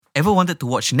ever wanted to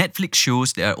watch Netflix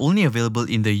shows that are only available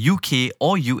in the UK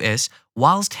or US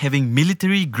whilst having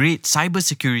military-grade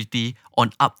cybersecurity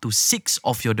on up to 6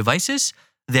 of your devices?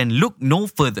 Then look no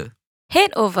further.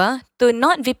 Head over to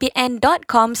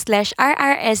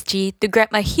nordvpn.com/RRSG to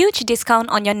grab a huge discount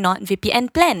on your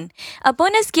NordVPN plan, a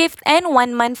bonus gift, and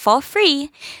 1 month for free.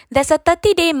 There's a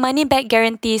 30-day money-back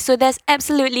guarantee, so there's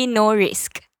absolutely no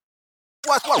risk.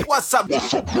 What's up?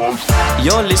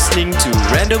 You're listening to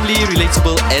Randomly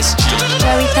Relatable SG.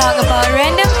 Where we talk about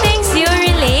random things you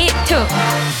relate to.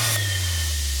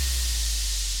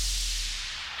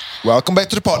 Welcome back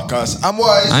to the podcast. I'm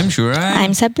Wise. I'm sure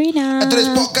I'm Sabrina. And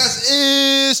today's podcast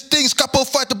is Things Couple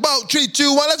Fight About. 3,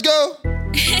 2, 1, let's go.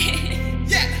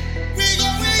 Yeah. We go.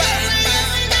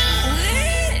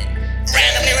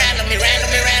 Randomly.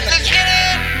 Let's get it.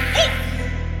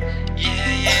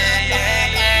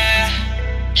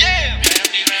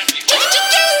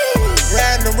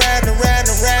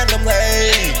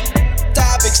 Randomly.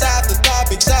 Topics after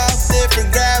topics of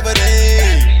different gravity.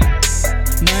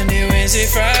 Monday, Wednesday,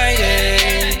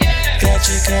 Friday. Got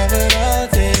you covered all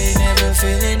day. Never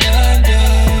feeling under.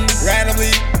 Randomly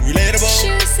relatable.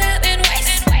 Shoes up and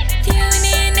wise. Tune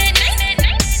in at night.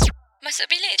 Masuk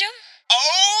bilik jom.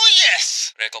 Oh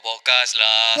yes. Rekod podcast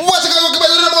lah. What's the guy welcome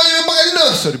back to the number you pakai Tinder?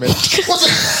 Sorry man. What's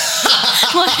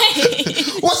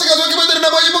the guy welcome back to the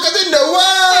number you pakai Tinder?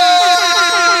 Wow.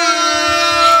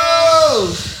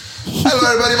 Hello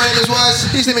everybody, my name is Was.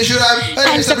 His name is Shuram.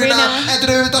 I'm Sabrina. And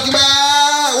today we're talking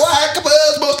about why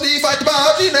couples mostly fight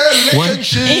about in a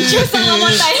relationship. Intro song one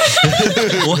more time.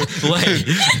 Why?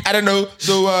 I don't know.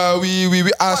 So we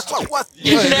asked. What? So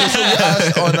we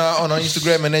asked on our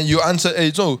Instagram, and then you answered.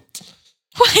 Hey, so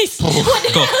Wise.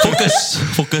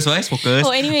 Focus, Wise. Focus.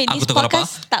 Oh anyway, Aku this tengok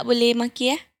podcast tak boleh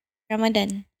maki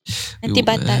Ramadan. Nanti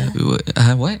batal.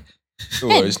 What?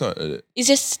 no, it's not. It's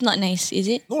just not nice, is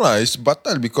it? No lah, it's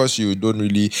batal because you don't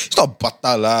really. It's not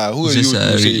batal lah. Who are It's you just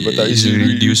to say batal? It's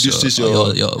reduce your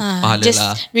pahala Just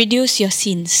lah. reduce your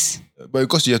sins. But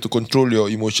because you have to control your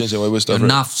emotions and whatever stuff. Right?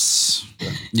 Nafs.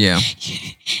 Yeah.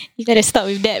 You gotta stop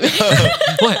with that.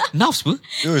 What? Nafs pun?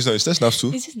 No, it's not. It's just nafsu.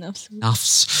 It's just nafsu.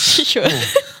 Nafs. Sure.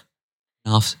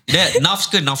 Nafs. Nafs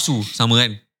ke nafsu? Sama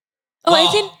kan? I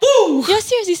think you're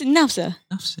serious. It's nafs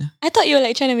Nafs, yeah. I thought you were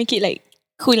like trying to make it like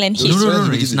cool and hip. No.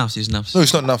 It's nafs. It's nafs. No,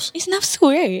 it's not nafs. It's nafsu,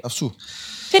 right? Nafsu.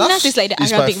 Then nafs is like the is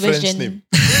Arabic my friend's version. name.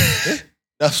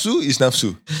 Nafsu is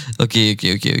nafsu. Okay.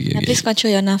 Now, please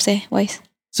control your nafs, Wise.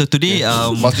 So today,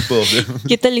 Multiple of them.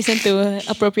 Kita listen to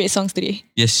appropriate songs today.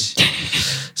 yes.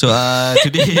 So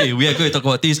today we are going to talk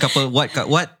about things couple. What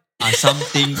are some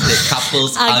things that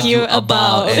couples argue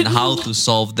about and how to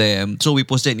solve them. So we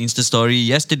posted an Insta story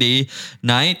yesterday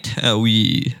night.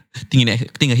 We think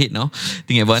ahead now.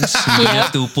 Think advance. We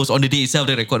have to post on the day itself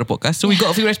then record the podcast. So we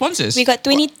got a few responses. We got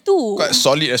 22. Quite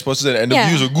solid responses and the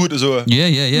views are good as well.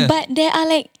 Yeah. But there are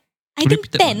like, I think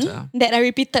Repeated 10 ones, that are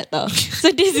repeated tau.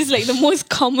 So this is like the most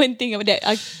common thing that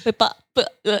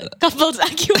couples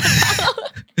argue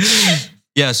about.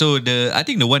 Yeah, so I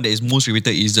think the one that is most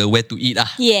repeated is where to eat.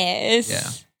 Yes. Yeah.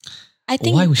 I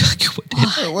think Why would you argue about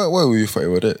that? Why will you fight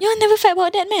about that? you all never fight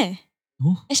about that, meh?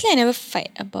 No. Actually, I never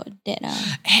fight about that.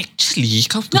 Actually,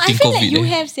 come to No, I think feel of like it. you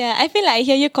have, yeah. I feel like I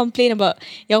hear you complain about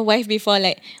your wife before,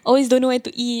 like always don't know where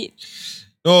to eat.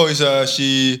 No, it's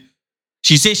she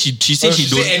She said she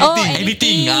don't say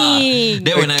anything.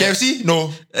 Then when KFC? No.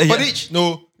 Yeah. Porridge?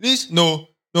 No. This? No.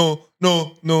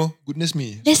 Goodness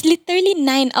me. There's literally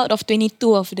 9 out of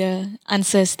 22 of the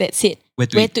answers that said Where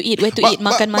to eat.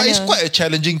 makan But it's mana. quite a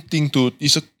challenging thing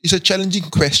it's a challenging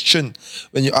question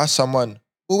when you ask someone,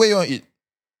 where you want to eat?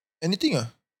 Anything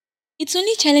It's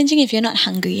only challenging if you're not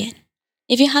hungry yet.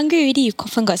 If you're hungry already, you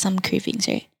often got some cravings,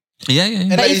 right? Yeah. And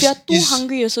But like if you're too it's-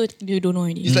 hungry also, you don't know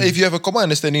already. It's like if you have a common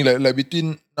understanding, like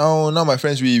between now my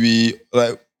friends, we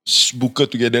like booker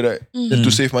together, right? Then to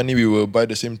save money, we will buy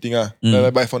the same thing, like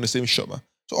buy from the same shop.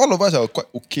 So all of us are quite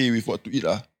okay with what to eat.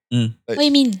 Like, What do you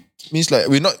mean? means like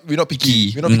we're not picky.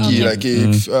 Picky. We're not picky. Okay. Like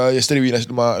if, yesterday we eat nasi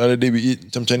lemak, another day we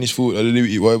eat some Chinese food, another day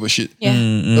we eat whatever shit. Yeah.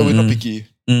 No, we're not picky.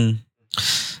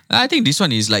 I think this one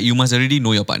is like you must already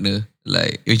know your partner.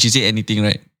 Like when she say anything,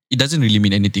 right? It doesn't really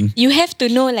mean anything. You have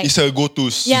to know like It's her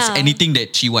go-tos. Yeah. It's anything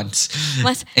that she wants. no,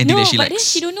 Anything that she but then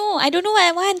likes. she don't know. I don't know what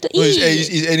I want to No, eat.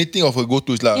 it's anything of her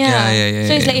go-tos lah. Yeah,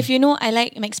 So it's yeah. like if you know I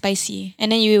like McSpicy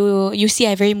and then you see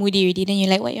I very moody already, then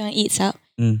you're like, what you want to eat, Sal?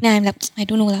 Then I'm like, I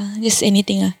don't know lah. Just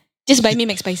anything lah. Just buy me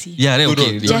McSpicy. Yeah, then No, okay.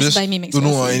 no, already. Just buy me Don't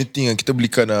know McSpicy. anything kita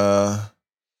belikan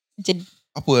Macam,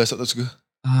 apa Sal tak suka.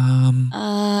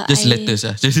 Just letters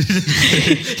lah.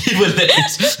 Evil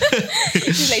letters.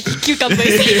 Just like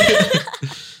cucumbers.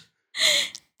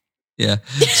 Yeah.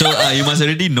 So you must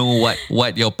already know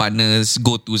what your partner's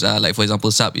go-tos are. Like for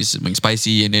example, Sab is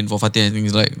McSpicy, and then for Fatih, I think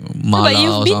it's like mala But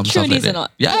you've or been some through stuff like this or that.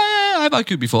 not? Yeah, I've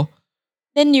argued before.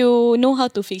 Then you know how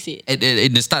to fix it. At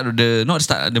the start of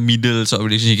the middle sort of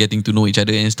relationship, getting to know each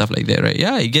other and stuff like that, right?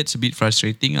 Yeah, it gets a bit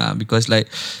frustrating because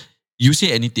like you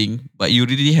say anything, but you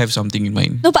really have something in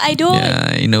mind. No, but I don't.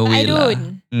 Yeah, in a way I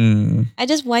don't. lah. I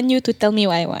just want you to tell me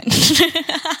what I want.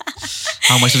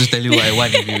 How am I supposed to tell you what I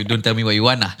want if you don't tell me what you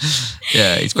want lah?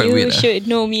 Yeah, it's quite you weird. should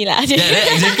know me lah. Yeah,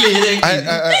 exactly.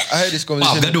 I had this Wow,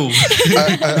 conversation. gaduh.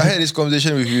 I had this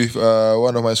conversation with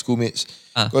one of my schoolmates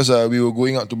because we were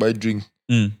going out to buy drink.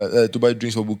 To buy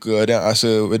drinks for buka. Then I asked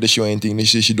her whether she want anything. Then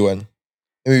she said she don't want.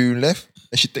 And we left,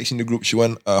 and she texted in the group she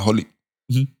want Horlick.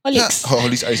 Horlicks.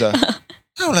 Horlicks ice.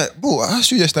 I'm like, bro, I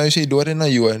asked you just now. You say you don't want, and now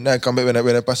you want. Then I come back when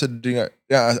I pass her the drink.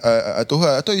 Then I told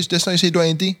her, I thought you just now you say you don't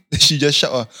want anything. Then she just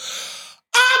shout,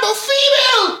 I'm a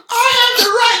female. I have the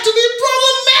right to be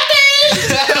problematic.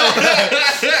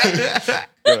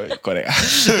 Correct.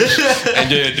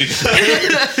 Enjoy your drink.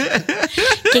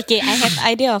 Okay, I have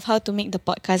idea of how to make the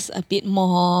podcast a bit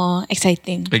more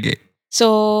exciting. Okay.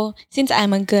 So since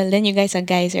I'm a girl, then you guys are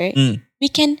guys, right? We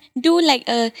can do like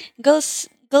a girls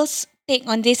take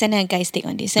on this and then a guys take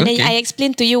on this. And then Okay. I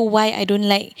explain to you why I don't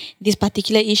like this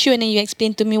particular issue, and then you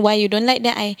explain to me why you don't like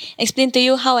that. I explain to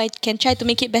you how I can try to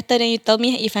make it better, then you tell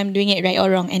me if I'm doing it right or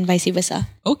wrong, and vice versa.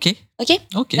 Okay. Okay?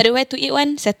 Okay. But the where to eat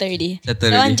one, settle already.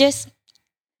 Settle That one already. just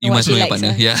You what must he know your likes,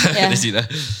 partner. Yeah, Yeah. that's it lah.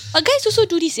 But guys also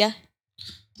do this, yeah.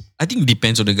 I think it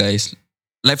depends on the guys.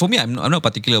 Like for me, I'm not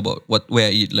particular about where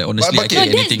I eat. Like honestly, But I can No,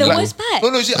 eat that's anything. the lah. worst part.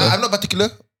 No, see, I'm not particular,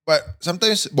 but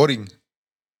sometimes boring.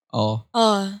 Oh,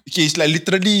 Oh. Okay, it's like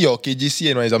literally your KGC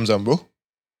and my Zamzam, bro.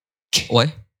 why?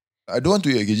 I don't want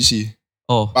to eat at KGC.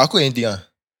 Oh, But aku anything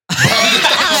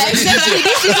Exactly.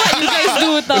 This is what you guys do,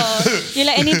 tau. You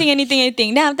like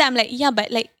anything. Then after I'm like, yeah,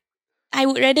 but like, I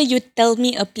would rather you tell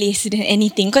me a place than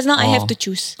anything, because now I have to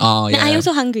choose. oh Then yeah. I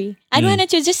also hungry. I don't want to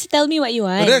choose. Just tell me what you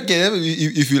want. But then, okay,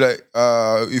 if you like,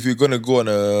 if you're gonna go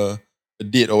on a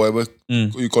date or whatever,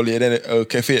 you call it, and then a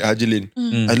cafe at Haji Lane.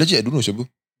 I don't know siapa.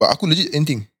 But aku legit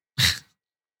anything.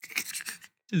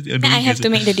 Then I have to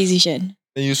make the decision.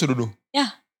 Then you also don't know.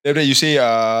 Yeah. Then after that you say,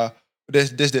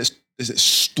 there's that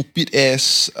stupid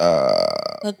ass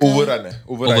Burger.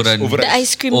 overrun. The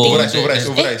ice cream Oh, thing.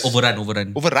 Overrice. Overrun.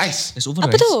 Overrice. It's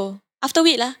overrice. Apa tu? After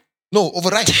wheat lah. No,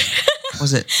 overrice.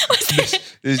 What's that?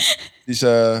 It's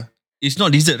It's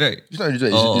not dessert, right? it's not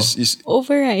dessert. Oh. It's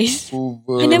Over rice.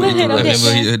 over. I never heard of I've that.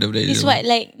 never heard of that. It's what,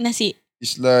 like nasi?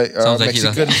 It's like Sounds like it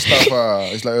Mexican stuff.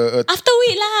 It's like a After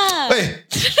wheat lah. hey.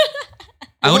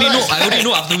 I only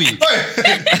know after we.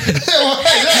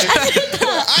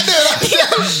 Ada lah. Yeah.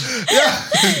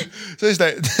 So it's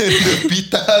like the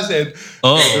pitas and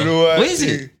Oh, I don't know what. where is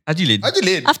it? Haji Lane. Haji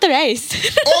Lane. After rice.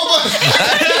 Oh my.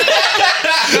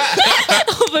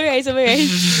 Over rice. Okay.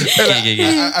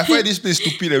 I find this place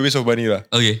stupid and waste of money lah.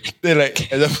 Okay. Then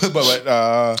like example, but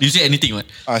You say anything, what?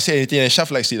 say anything and Shaf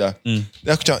likes it lah. Then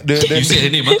aku cakap, You say the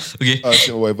name, huh? Okay.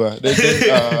 so whatever. Then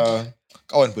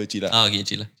kawan per cik lah. Okay,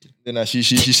 chill lah. Then she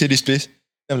say this place.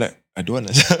 Then I'm like, I don't want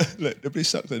lah. Like the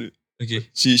place sucks. Okay.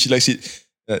 She likes it.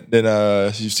 Then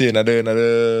she say another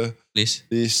Please.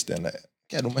 place. Then like,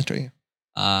 okay, I don't mind trying.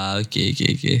 Okay.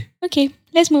 Okay,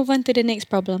 let's move on to the next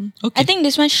problem. Okay. I think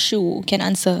this one Shu can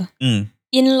answer.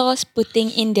 In-laws putting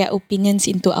in their opinions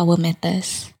into our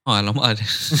matters. Oh, alamak.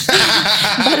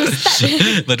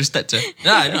 Baru start.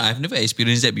 Yeah, I know. I've never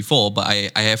experienced that before, but I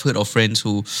have heard of friends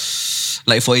who,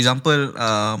 like for example,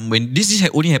 when this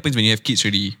only happens when you have kids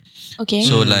already. Okay.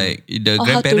 So like the Or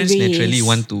how to grandparents raise. naturally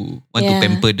want to Yeah.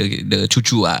 pamper the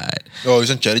cucu. Oh, it's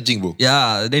not challenging, bro.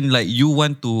 Yeah, then like you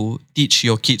want to teach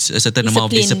your kids a certain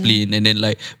amount of discipline, and then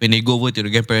like when they go over to the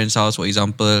grandparents' house, for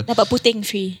example, Dapat puting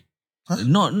free.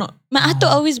 not. My atuk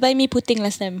always buy me puting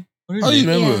last time. How do you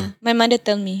remember? Yeah. My mother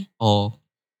tell me. Oh,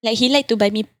 Like he like to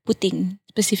buy me puting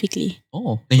specifically.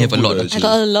 then you have a good lot. lah, I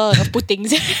got a lot of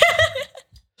putings.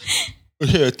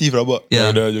 A thief rabak. Yeah.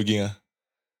 Dah jogging ah.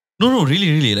 No,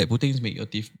 really, like puttings make your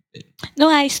teeth. No,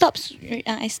 I stopped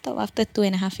after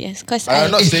 2.5 years. Cause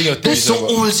I'm not saying your teeth. That's so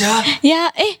old, yeah.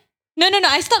 Yeah, No,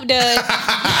 I stopped the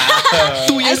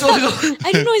 2 years old.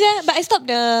 I don't know, but I stopped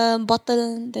the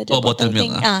bottle the bottle milk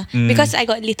thing. ah. Because I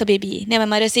got little baby. Then my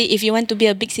mother say, if you want to be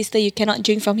a big sister, you cannot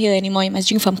drink from here anymore. You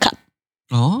must drink from cup.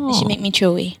 Oh. Then she make me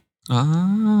throw away.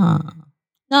 Ah.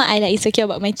 Now I like insecure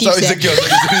about my teeth. So sia. insecure.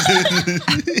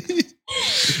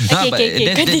 Okay,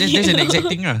 That's an exact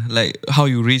thing like how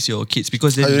you raise your kids,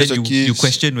 because then you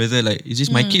question whether like, is this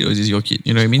my kid or is this your kid?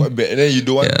 You know what I mean? Quite bad. And then you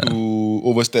don't want to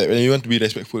overstep, and you want to be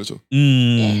respectful also.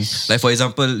 Yes. Like for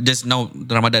example, just now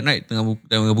Ramadan, right?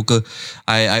 Tengah buka,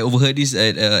 I overheard this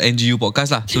at NGU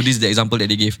podcast lah. So this is the example that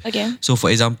they gave. Okay. So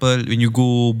for example, when you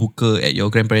go buka at your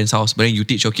grandparents' house, but then you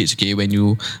teach your kids, okay, when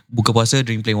you buka puasa,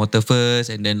 drink plain water first,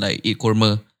 and then like eat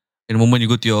korma. And the moment you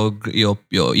go to your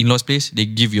in-laws place, they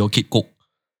give your kid Coke.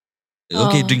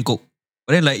 Okay, drink Coke.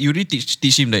 But then like you really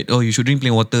teach him that, you should drink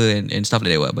plain water and stuff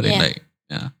like that. But then like,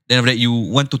 then after that you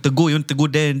want to tegur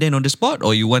there and then on the spot,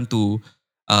 or you want to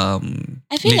I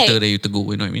feel later like that you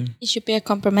tegur, you know what I mean? it should be a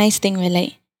compromise thing where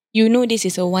like, you know, this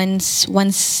is a once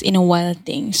in a while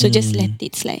thing. So just let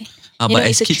it slide.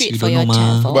 But it's as a kids, treat you for don't your know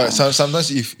child. For But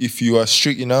sometimes if you are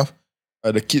strict enough,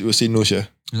 the kid will say no, sure.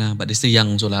 But they're still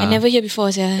young so lah. I never hear before,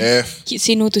 kids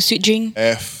say no to sweet drink.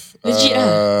 Legit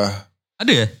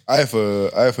Ada ya? I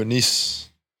have a niece.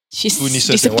 She's 2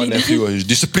 nieces and 1 nephew. She's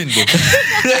disciplined bro.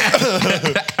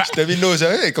 She tell me no,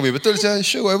 hey, kau betul sah.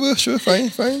 Sure, whatever, sure,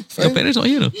 fine. Your parents not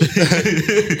here no?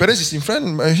 Parents is in front.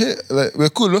 Like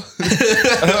we're cool loh.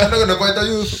 I'm not gonna point out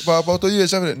you, to you and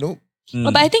stuff like that. No.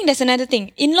 But I think there's another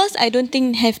thing. In-laws, I don't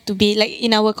think have to be like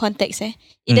in our context.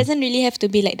 It doesn't really have to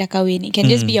be like dah kahwin. It can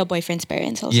just be your boyfriend's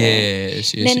parents also.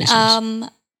 Yes. Then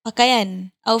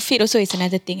pakaian, outfit also is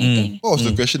another thing. I think What was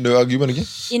the question? The argument again?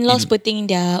 in-laws putting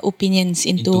their opinions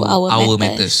into our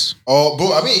matters. Oh,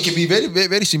 bro. I mean, it can be very, very,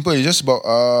 very simple. It's just about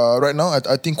right now.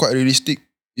 I think quite realistic.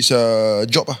 It's a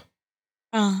job.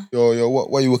 Your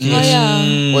what are you working as?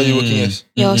 What are you working as?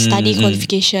 Your study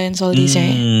qualifications, all these,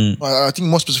 right? I think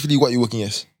more specifically what you're working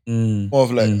as. More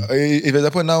of like, if for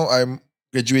example now I'm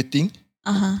graduating,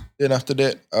 then after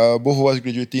that, both of us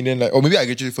graduating, then like, or maybe I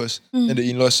graduate first, then the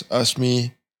in-laws ask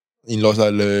me, my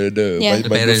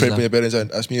girlfriend parents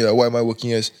ask me like, what am I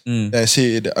working as? And I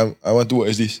say that I want to work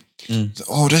as this.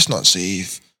 Like, that's not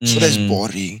safe. So that's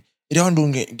boring. They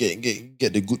don't get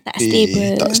the good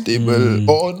pay, tak stable.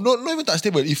 Or not even tak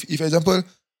stable. If for example,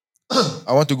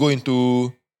 I want to go into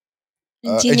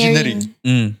engineering.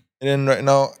 And then right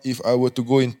now, if I were to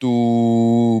go into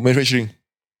manufacturing,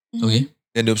 Okay.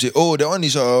 then they'll say, that one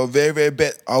is very, very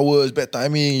bad hours, bad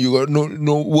timing. You got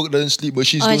no work, doesn't sleep,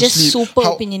 machines don't just sleep. super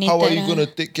opinionated. How are you gonna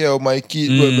take care of my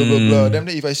kid? Blah blah blah blah. Then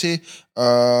if I say,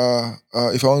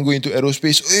 if I want to go into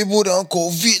aerospace, bro, now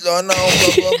COVID lah now,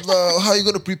 blah blah blah. How are you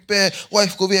gonna prepare? What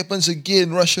if COVID happens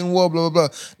again? Russian war, blah blah blah.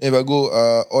 Then if I go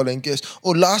oil and gas,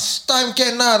 last time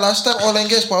oil and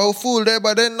gas powerful there,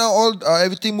 but then now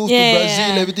everything moved to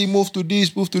Brazil, everything moved to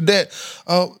this, moved to that.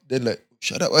 Then like,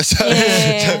 shut up, Asal.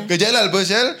 Kejalan,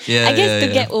 Basal. I guess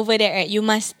to get over that, right, you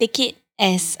must take it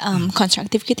as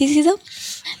constructive criticism.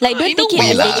 Like, don't take it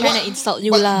as they trying to insult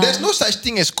you lah. There's no such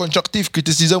thing as constructive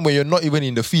criticism when you're not even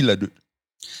in the field lah, dude.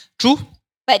 True.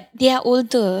 But they are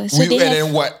older, so they have... And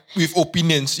then what? With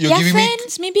opinions. You're Their giving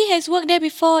friends maybe has worked there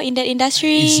before in that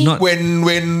industry. It's not. When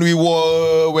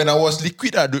I was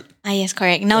liquid lah, dude. Yes,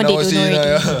 correct. Now they don't know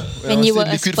already. When you were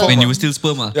a sperm. When you were still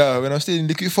sperm Yeah, when I was still in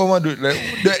liquid form, dude. Like,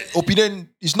 that opinion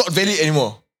is not valid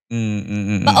anymore.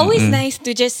 But always nice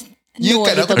to just know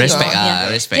a little bit. Respect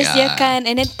respect. Just and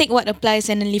then take what applies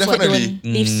and then leave what don't.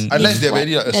 Unless they're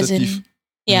very assertive.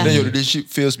 Yeah. Then your relationship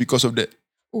fails because of that.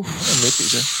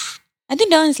 I think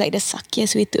that one is like the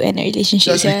suckiest way to end a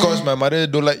relationship. Just because my mother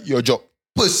don't like your job.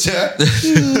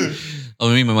 Or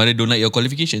maybe my mother don't like your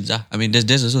qualifications. I mean,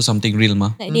 there's also something real,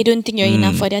 ma. Like they don't think you're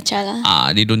enough for their child.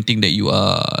 They don't think that you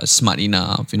are smart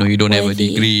enough. You know, you don't have a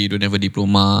degree, you don't have a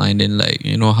diploma, and then like,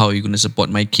 you know, how are you going to support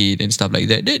my kid and stuff like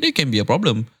that. That can be a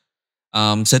problem.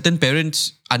 Certain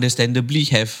parents understandably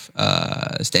have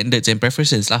standards and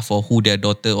preferences lah for who their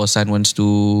daughter or son wants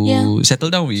to settle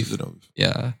down with.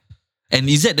 Yeah. And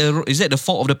is that the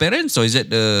fault of the parents, or is that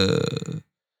the,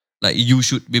 like, you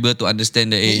should be able to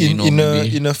understand that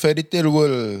in a fairy tale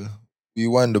world, we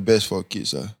want the best for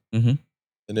kids, and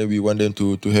then we want them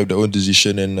to have their own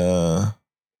decision and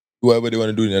do whatever they want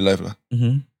to do in their life,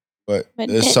 But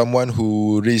as someone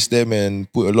who raised them and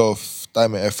put a lot of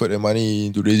time and effort and money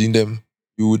into raising them,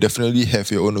 you definitely have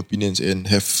your own opinions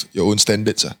and have your own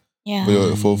standards,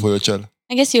 for your child.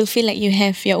 I guess you'll feel like you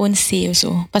have your own say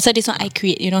also. But so this one I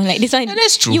create, you know, like this one.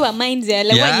 That's true. You are mine, like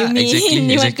what you mean.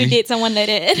 You want to date someone like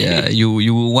that. Yeah,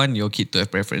 you want your kid to have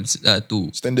preference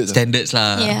to standards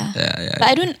lah. Yeah.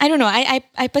 But I don't know.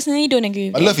 I personally don't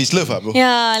agree with that. Love is love, bro.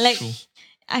 Yeah, like, true.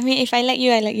 I mean, if I like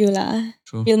you lah.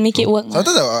 True. We'll make it work.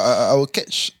 Sometimes I will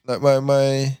catch, like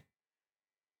my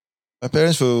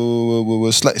parents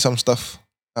will slide some stuff.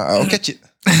 I'll catch it.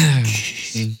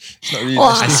 It's not really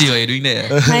Wah. I see what you're doing there.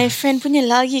 My friend punya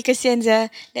lagi kesian je.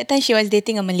 That time she was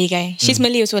dating a Malay guy. She's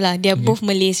Malay also lah. They're both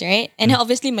Malays, right? And then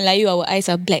obviously Melayu, our eyes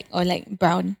are black or like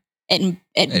brown at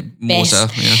Most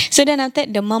best. yeah. So then after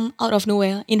that, the mom out of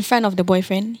nowhere, in front of the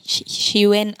boyfriend, she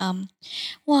went,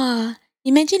 wow,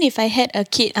 imagine if I had a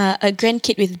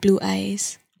grandkid with blue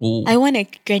eyes. Oh, I want a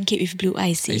grandkid with blue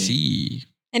eyes. I see.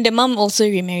 And the mom also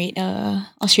remarried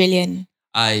Australian.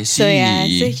 I see. So yeah,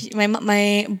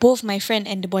 both my friend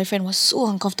and the boyfriend was so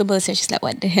uncomfortable. So she's like,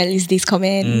 "What the hell is this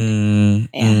comment?"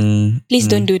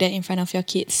 Please don't do that in front of your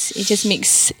kids. It just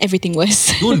makes everything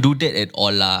worse. Don't do that at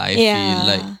all lah. I feel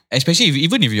like, especially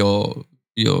even if your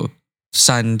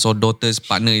son's or daughter's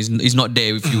partner is not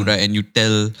there with you, right? And you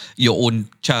tell your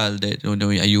own child that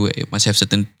you must have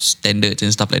certain standards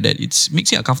and stuff like that. It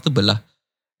makes it uncomfortable lah.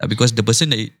 Because the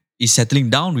person that is settling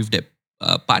down with that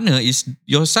partner is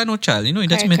your son or child. It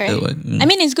doesn't matter. I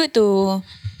mean, it's good to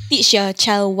teach your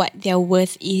child what their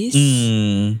worth is,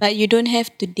 but you don't have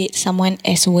to date someone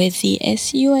as worthy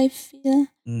as you, I feel.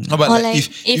 No, but like,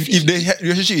 if the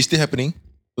relationship is still happening,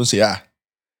 don't say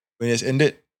when it's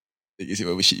ended, you say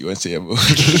whatever shit you want to say.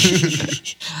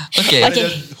 Okay. I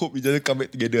just hope we just come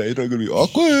back together. It's not going to be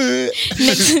awkward.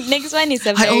 Next one is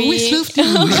a very... I always loved you.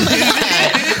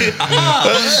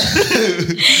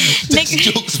 Just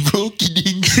jokes, bro.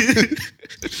 Kidding.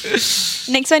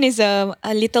 Next one is a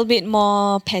little bit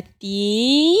more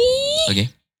petty. Okay.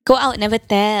 Go out, never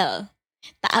tell.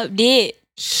 Tak update.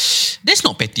 That's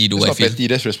not petty though, That's I not feel. petty.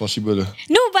 That's responsible.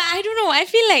 No, but I don't know. I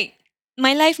feel like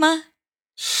my life mah.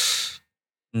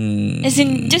 As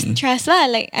in, just trust lah.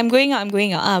 Like, I'm going out.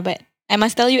 But I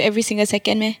must tell you every single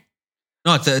second, meh.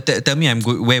 No, tell me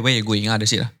where you're going.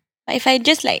 That's it lah. But if I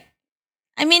just like,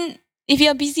 I mean, if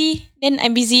you're busy, then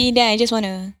I'm busy. Then I just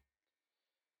I'm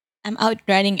out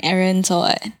running errands or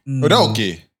what. Oh, that's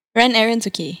okay. Run errands,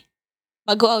 okay.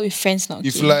 But go out with friends, not okay.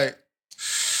 If like...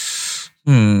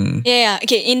 Yeah.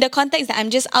 Okay, in the context that I'm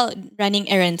just out running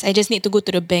errands, I just need to go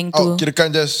to the bank to... kira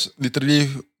kan just literally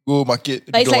go market.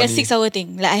 But it's like a 6-hour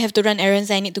thing. Like I have to run errands,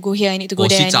 I need to go here, I need to go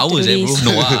there. 6 hours, bro.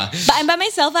 No, But I'm by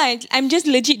myself. I'm just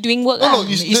legit doing work. No,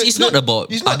 it's not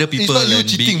about other people and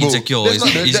cheating, being insecure.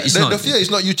 It's not. The fear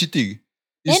is not you cheating.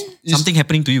 Then? It's Something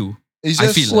happening to you. It's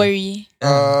I just feel. Worry.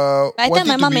 But I tell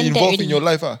my wanting to mom be and dad involved already. in your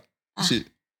life. That's it.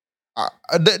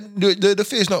 The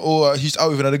fear is not he's out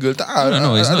with another girl.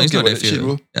 No, it's not care that about fear. shit,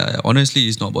 bro. Yeah, honestly,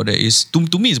 it's not about that. It's to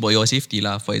me, it's about your safety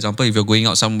lah. For example, if you're going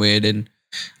out somewhere, then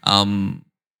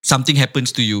something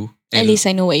happens to you. At least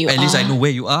I know where you are. At least I know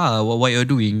where you are, what you're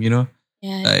doing. Yeah.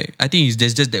 Like, I think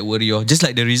there's just that worry. Just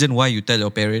like the reason why you tell your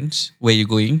parents where you're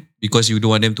going because you don't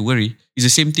want them to worry. It's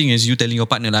the same thing as you telling your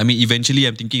partner. I mean, eventually,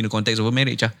 I'm thinking in the context of a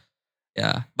marriage.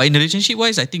 Yeah, but in the relationship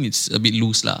wise, I think it's a bit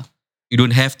loose lah. You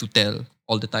don't have to tell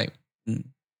all the time.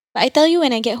 But I tell you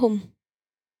when I get home.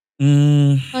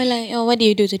 Mm. What did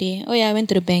you do today? Oh yeah, I went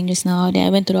to the bank just now. Then I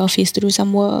went to the office to do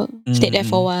some work. Stayed there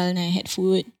for a while and I had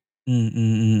food.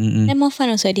 Then more fun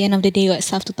also at the end of the day, got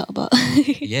stuff to talk about.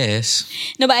 Yes.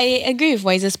 No, but I agree with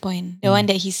Wise's point. The one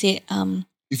that he said,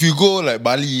 If you go like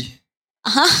Bali,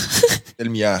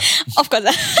 tell me of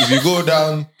course. if you go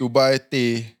down to buy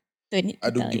teh, Don't I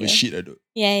don't give a shit. I don't.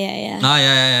 Yeah.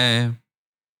 Yeah.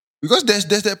 Because there's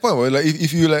that point where like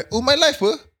if you like, oh my life,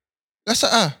 that's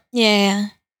Yeah.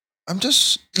 I'm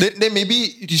just then maybe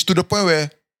it is to the point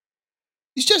where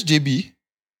it's just JB,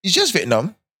 it's just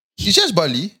Vietnam, it's just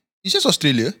Bali, it's just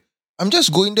Australia. I'm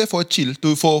just going there for a chill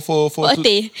to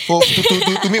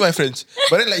meet my friends.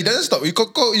 But then like it doesn't stop. You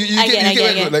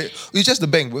get like it's just the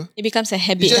bank, bro. It becomes a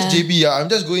habit. It's just JB. I'm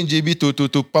just going JB to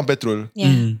pump petrol.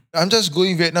 Yeah. I'm just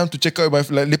going Vietnam to check out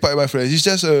lepak with my friends. It's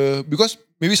just because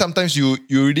maybe sometimes you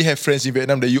already have friends in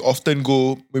Vietnam that you often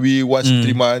go maybe once in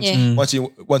 3 months,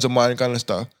 once a month kind of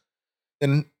stuff.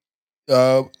 And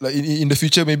like in the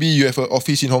future maybe you have an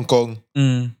office in Hong Kong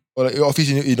or like your office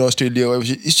in Australia or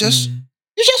whatever. It's just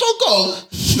Hong Kong.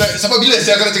 Like sampai bila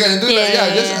saya akan cakap macam tu?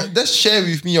 Just share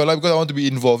with me your life because I want to be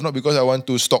involved, not because I want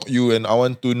to stalk you and I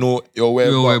want to know your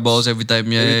whereabouts every time.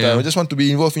 I just want to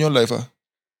be involved in your life.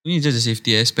 It's just a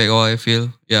safety aspect, I feel.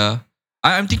 Yeah.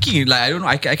 I'm thinking, like, I don't know,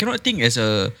 I cannot think as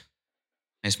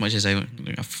much as I'm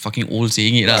fucking old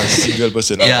saying it. Single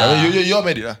person. Yeah. I mean, you're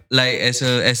married. Like,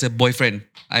 as a boyfriend,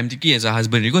 I'm thinking as a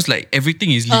husband because, like, everything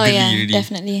is legally already.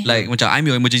 Definitely. Like, macam, I'm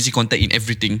your emergency contact in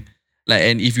everything. Like,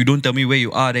 and if you don't tell me where you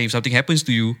are, then if something happens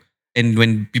to you, and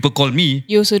when people call me,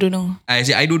 you also don't know. I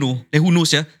say, I don't know. Then who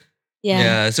knows, yeah?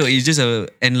 Yeah. So it's just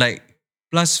and like,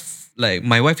 plus, like,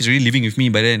 my wife is already living with me,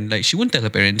 but then, like, she won't tell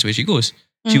her parents where she goes.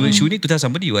 She will need to tell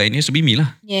somebody, right? And it has to be me,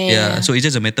 lah. Yeah. So it's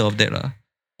just a matter of that, lah.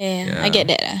 Yeah. I get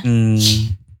that. Mm.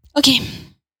 Okay.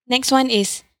 Next one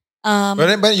is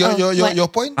But your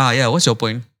point? Yeah, what's your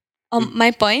point?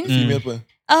 My point? Female point.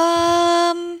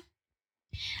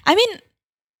 I mean,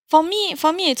 for me,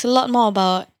 it's a lot more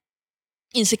about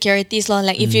insecurities, lor.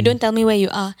 Like, if you don't tell me where you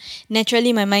are,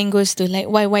 naturally my mind goes to like,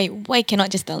 why cannot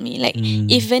just tell me? Like,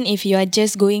 even if you are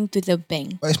just going to the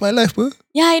bank. But it's my life, bro.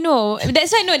 Yeah, I know.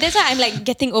 That's why I'm like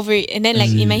getting over it. And then like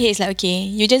in my head, it's like, okay,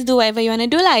 you just do whatever you want to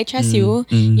do lah. I trust you.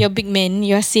 You're a big man.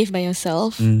 You're safe by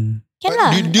yourself. Can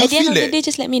lah. Do you At the end feel of the that day,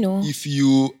 just let me know. if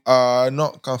you are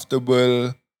not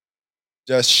comfortable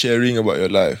just sharing about your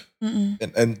life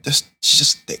and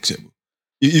just text it, bro.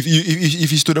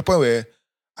 If it's to the point where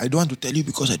I don't want to tell you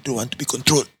because I don't want to be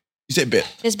controlled, is that bad?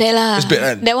 That's bad lah. That's bad,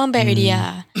 kan? That one bad already,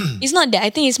 yeah. It's not that. I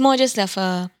think it's more just like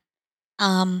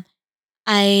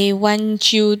I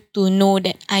want you to know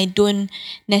that I don't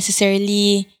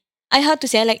necessarily. How to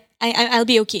say, like I'll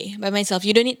be okay by myself.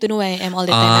 You don't need to know where I am all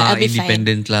the time. I'll be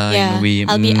independent fine. lah, Yeah, in a way.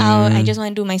 I'll be out. I just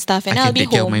want to do my stuff, and I I'll can be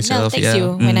take care of home. And I'll myself, text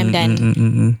you when I'm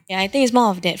done. Yeah, I think it's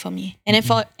more of that for me. And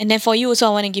then for you also, I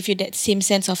want to give you that same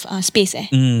sense of space.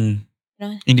 You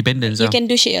know? Independence. You can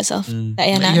do shit yourself. Tak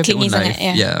payah Like nak you have your clingy own sangat.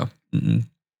 life. Yeah.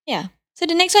 Yeah. So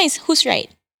the next one is who's right?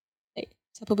 Like,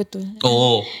 siapa betul?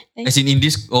 Oh, Like- as in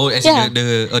this. Oh, as Yeah. in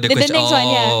the The question. next one,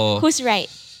 yeah. Who's right?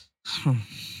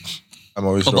 I'm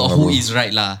always About wrong. who bro. is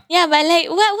right lah. Yeah, but like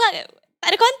what? Tak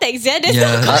ada context, yeah. There's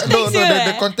Yeah. no context No, here.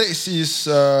 the context is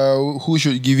who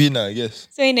should give in, I guess.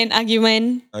 So in an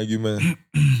argument, Argument.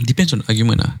 Depends on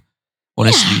argument lah.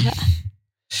 Honestly.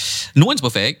 No one's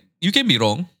perfect. You can be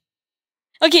wrong.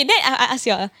 okay. Then I ask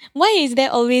you, why is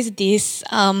there always this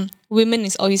women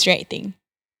is always right thing?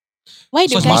 Why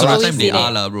do Because guys most of the always time say they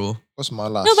are that? lah, bro. What's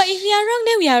malas? No, but if we are wrong,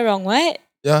 then we are wrong. What?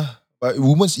 Yeah, but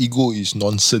woman's ego is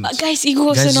nonsense. But guys' ego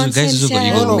also Guys nonsense. also got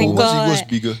yeah. ego. Oh my woman's ego is god!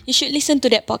 bigger. You should listen to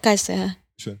that podcast.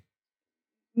 Which one?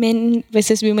 Men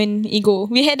versus women ego.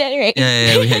 We had that, right?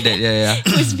 Yeah, we had that. Yeah.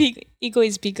 Whose big ego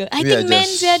is bigger? I Maybe think I men's,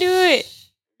 just- yeah, dude.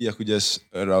 Yeah, aku just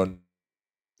around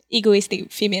Egoistic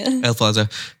female. Alfonso.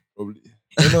 probably.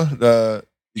 You know the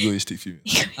egoistic female.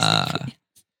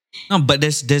 No, but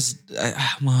there's it's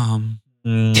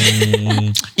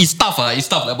tough. It's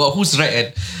tough about who's right.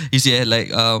 And you see,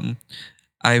 like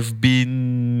I've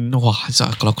been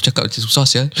kalau aku cakap macam susah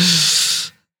sih.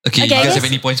 Okay, Okay, you I guys guess have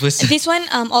any points first? This one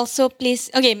also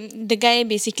plays. Okay, the guy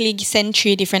basically sent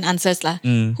 3 different answers lah.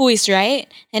 Who is right,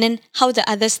 and then how the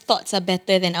others' thoughts are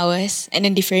better than ours, and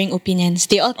then differing opinions.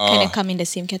 They all kind of come in the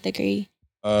same category.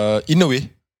 In a way,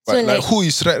 but So, like like- who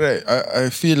is right? I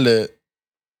feel that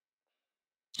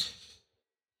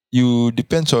you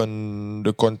depends on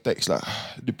the context lah.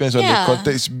 Depends on the Yeah.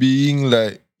 context being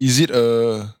like, is it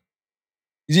a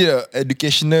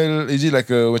educational? Is it like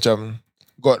a macam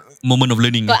got Moment of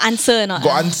learning. Got answer or not?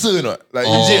 answer or not? Like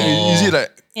Oh. is it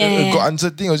like Yeah. a got answer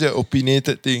thing or is it an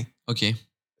opinionated thing? Okay.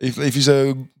 If it's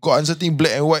a got answer thing,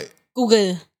 black and white,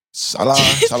 Google. salah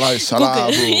is salah,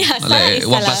 Google. bro. Yeah, salah Like is 1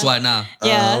 salah. plus 1 lah.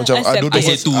 Yeah, macam accept. Adodo I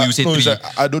say birds- 2, you say no, it's 3. like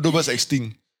Adodo birds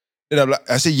extinct. Then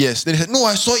I say yes. Then he said, no,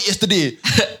 I saw it yesterday.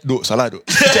 Duk, salah duk.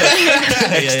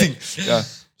 Extinct. Yeah.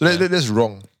 So that's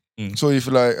wrong. So if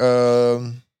like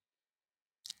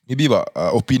maybe about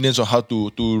opinions on how to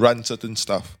run certain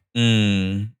stuff,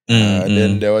 then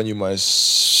that one you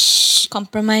must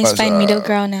Compromise, But, find middle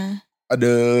ground.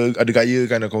 ada gaya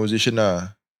kind of conversation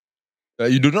lah.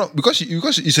 You do not because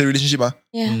it's a relationship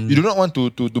Yeah. you do not want to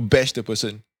bash the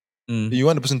person. You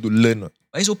want the person to learn.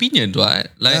 But it's opinion, right?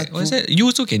 Like, Yeah, what's true. that? You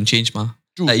also can change, ma.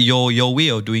 True. Like your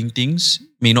way of doing things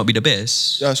may not be the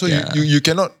best. Yeah, so you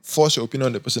cannot force your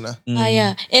opinion on the person.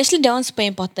 Yeah. Actually, that one's super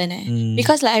important.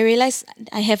 Because like I realize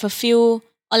I have a few,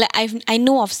 or like I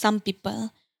know of some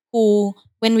people who,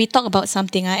 when we talk about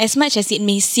something, as much as it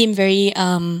may seem very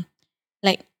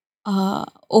like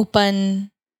open,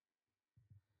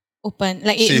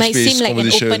 like it Safe might seem space like an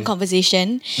conversation. open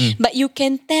conversation, but you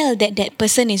can tell that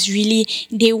person is really,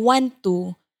 they want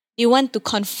to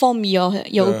conform your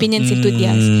opinions into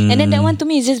theirs, and then that one to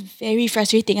me is just very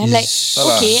frustrating. I'm like,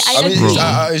 Salah. okay, I mean,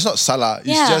 agree. it's not salah. It's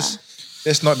Yeah. just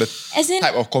that's not the As in,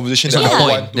 type of conversation That's that not the I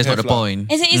point. want to That's not have the lah. point.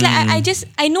 As in, it's like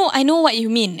I know what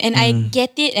you mean, and I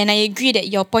get it, and I agree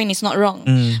that your point is not wrong.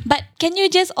 But can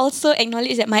you just also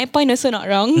acknowledge that my point also not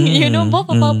wrong? You know, both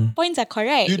of our points are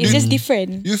correct. You- It's you- just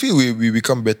different. Do you feel we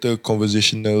become better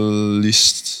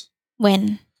conversationalists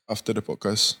When after the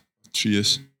podcast? 3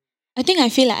 years. I think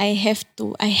I feel like I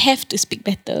have to speak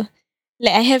better.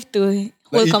 Like I have to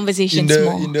hold Like conversations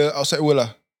more. in the outside world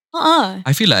lah.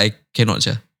 I feel like I cannot,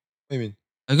 sir. What do you mean?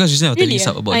 Because just now I was telling Really?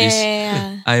 Isab about this.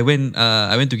 Yeah. I went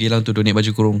to Geylang to donate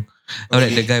baju kurung.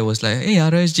 Alright, the guy was like, "Hey,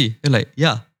 RSG." I'm like,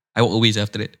 "Yeah." I walk away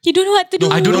after that. You don't know what to do.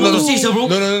 I don't know what to say, sir, bro.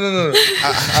 No.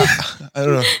 I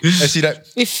don't know. I see that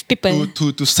With people.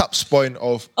 to sub's point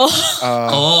of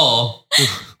Are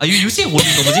you say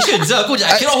holding conversations? I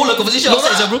cannot hold a conversation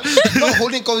outside, bro. not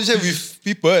holding conversation with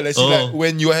people. Let's say like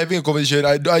when you are having a conversation,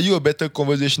 are you a better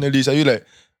conversationalist? Are you like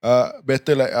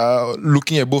better like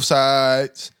looking at both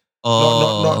sides?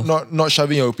 Not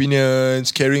shoving your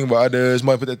opinions, caring about others,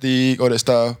 more empathetic, all that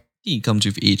stuff. I think it comes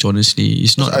with age, honestly.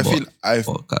 It's not I about feel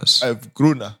podcast. I've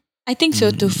grown. I think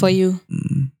so too for you.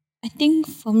 I think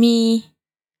for me,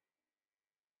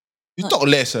 You talk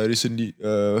less recently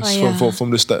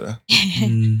from the start.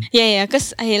 yeah,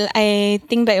 because I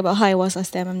think back about how I was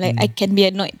last time. I'm like, I can be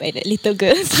annoyed by that little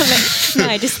girl. So I'm like, no,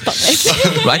 I just stop.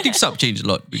 But I think Sub changed a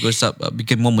lot because Sub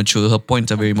became more mature. Her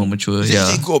points are very more mature.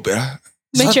 Yeah.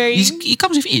 Maturing. It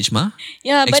comes with age, ma.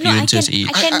 Yeah, but no, I Experiences, can age.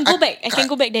 I can go back. I can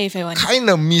go back there if I want. Kind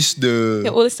of miss The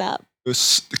the old Sub.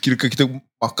 kita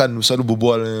makan selalu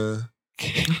berbual.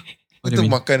 What do you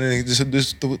mean? Kita makan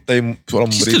time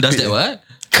soalan She still does that, what?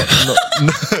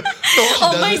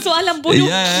 Oh my soalan bodoh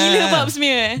gila babs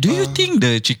punya. Do you think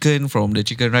the chicken from the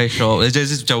chicken rice shop? It's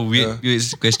just macam weird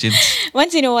questions.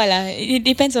 Once in a while lah. It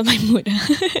depends on my mood.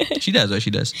 She does.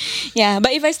 Yeah,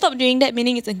 but if I stop doing that,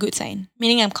 meaning it's a good sign.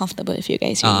 Meaning I'm comfortable with you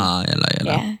guys. Really. Yalah.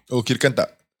 Yeah. Oh, kira kan tak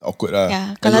awkward lah.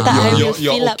 Yeah, kalau tak, I will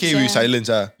You're fill up. okay with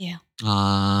silence lah. Yeah.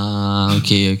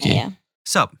 Okay. Yeah.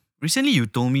 Sup, recently you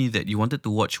told me that you wanted to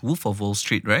watch Wolf of Wall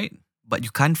Street, right? But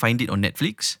you can't find it on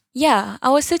Netflix? Yeah, I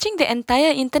was searching the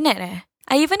entire internet.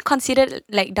 I even considered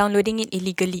like downloading it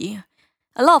illegally.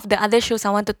 A lot of the other shows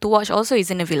I wanted to watch also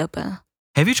isn't available.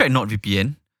 Have you tried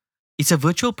NordVPN? It's a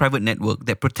virtual private network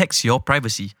that protects your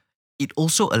privacy. It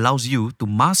also allows you to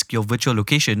mask your virtual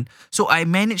location. So I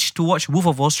managed to watch Wolf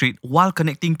of Wall Street while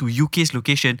connecting to UK's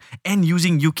location and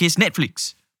using UK's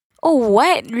Netflix. Oh,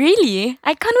 what? Really?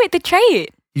 I can't wait to try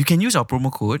it. You can use our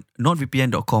promo code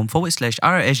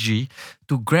nordvpn.com/RSG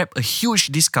to grab a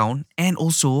huge discount and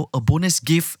also a bonus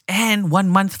gift and 1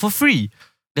 month for free.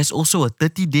 There's also a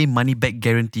 30-day money-back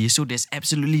guarantee, so there's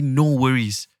absolutely no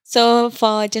worries. So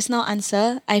for just now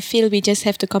answer, I feel we just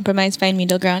have to compromise, find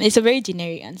middle ground. It's a very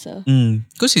generic answer.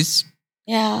 Because it's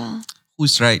Yeah.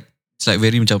 who's right. It's like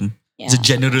very macam, it's a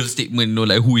general statement, no,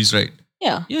 like who is right.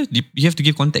 Yeah. Yeah, you have to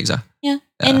give context. Yeah.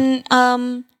 And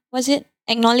was it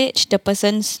acknowledge the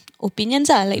person's opinions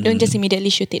like don't just immediately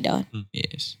shoot it down.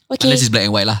 Yes. Okay. Unless it's black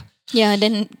and white lah. Yeah,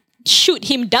 then shoot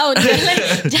him down.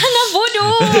 Like, jangan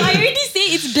bodoh. I already say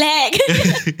it's black.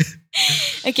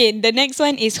 Okay, the next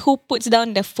one is who puts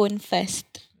down the phone first.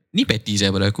 Ni petty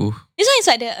saya pada aku. This one is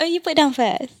like you put down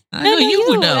first. No, you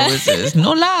put down first.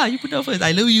 No lah, you put down first.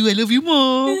 I love you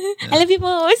more. I love you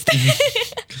most.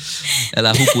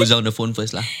 Yalah, who puts down the phone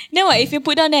first lah? Then what, if you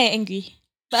put down then I angry?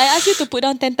 But I asked you to put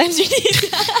down 10 times already.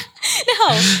 Then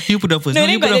how? You put down first. No,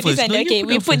 you then put got down the first. this one. Okay,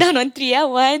 we put down on 3.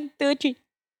 1, 2, 3.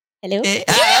 Hello? What the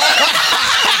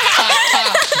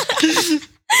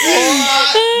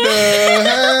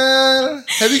hell?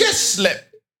 Have you guys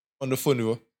slept on the phone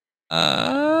before?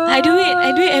 I do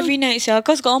it every night, so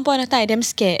cause got one point of time I damn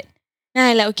scared.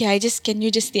 Then I like, okay, can you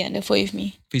just stay on the phone with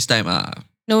me? FaceTime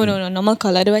No, normal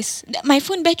call. Otherwise, my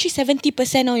phone battery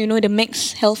 70% now, the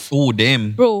max health. Oh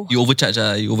damn. Bro. You overcharge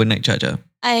you overnight charge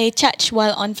I charge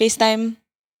while on FaceTime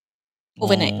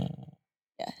overnight.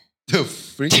 The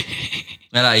freak?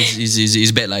 Yalah,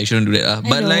 it's bad lah. You shouldn't do that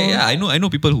But know. like, yeah, I know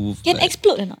people who Can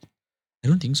explode or not? I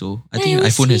don't think so. I Yeah, think you'll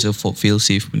iPhone see. has a fail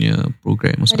safe punya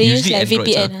program. Or they use like Androids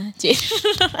VPN.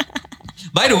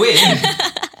 By the way,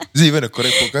 Is it even a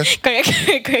correct podcast? Correct.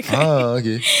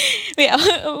 Okay. Wait,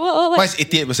 what? Mine's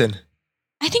 88%.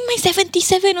 I think mine's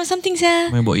 77 or something, sir.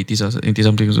 mine about 80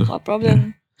 something also. What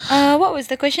problem? What was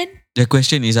the question? The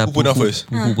question is Who put down first?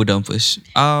 Who put down first?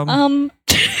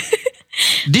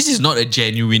 This is not a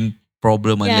genuine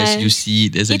problem unless Yeah. you see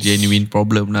it as a It's- genuine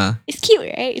problem lah. It's cute,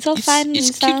 right? It's all fun It's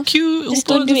and stuff. cute. Just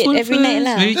Hold don't do the it phone every night first.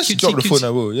 lah. Very Just cute. drop the phone,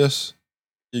 bro. Yes.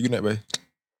 Okay, good night, bye.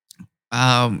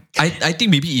 I think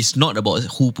maybe it's not about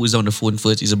who puts down the phone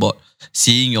first. It's about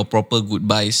seeing your proper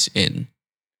goodbyes and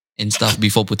stuff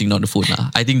before putting down the phone lah.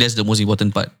 I think that's the most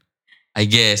important part. I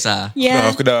guess Yeah.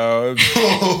 Aku dah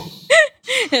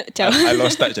Ciao. I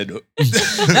lost touch, Aduk.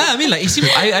 I mean like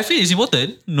I feel it's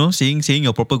important, saying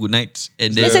your proper good nights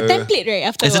and then There's a template, right?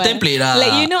 After There's a what? template lah.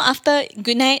 Like, after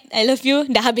good night, I love you,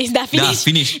 dah habis, dah finish.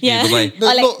 finish. Yeah. Okay, bye-bye.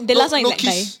 Or like the last one is no like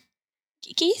bye. kiss.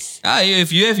 Kiss?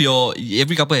 If you have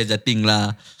every couple has that thing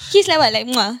lah. Kiss like what?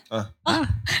 Like muah?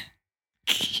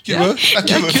 Cute, bro. Cute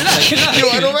lah. Cute,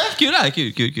 Aduk, eh?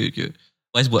 Cute.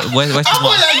 Why Apa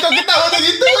yang kau ketawa macam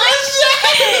gitu?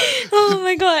 Oh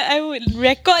my god, I would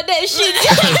record that shit.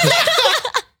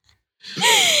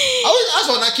 I always ask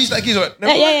for nak kiss what?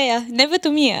 Never. Yeah. Never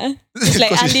to me. It's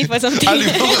like Alif or something. Alif,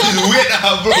 wait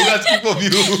bro, let's keep of you.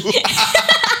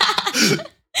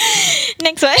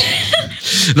 Next one.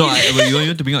 No, you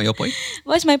want to bring out your point?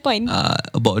 What's my point?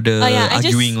 About the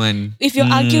arguing one. If you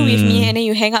argue with me and then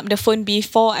you hang up the phone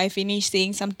before I finish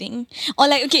saying something, or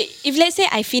like, okay, if let's say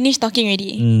I finish talking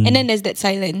already and then there's that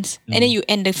silence and then you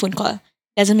end the phone call,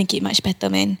 doesn't make it much better,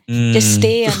 man. Just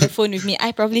stay on the phone with me.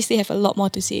 I probably still have a lot more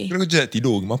to say. Kau je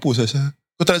tidur, mampus Sasha.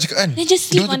 Kau tak nak cakap kan? Then just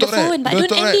sleep on the phone, but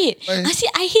don't end it.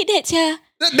 I hate that, sia.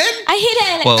 Then I hate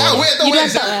that. Like, you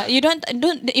don't talk. You don't.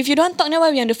 If you don't talk, then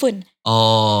why we on the phone?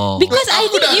 Oh. Because I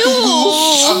need you.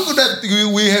 Aku dah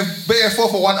we have back and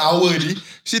forth for 1 hour ni.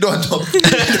 She don't talk. I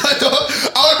want to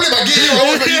play my game. I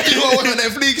want to YouTube. I want on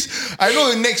Netflix. I know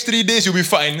in next 3 days you'll be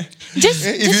fine. Just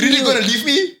if you really gonna leave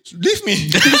me, leave me.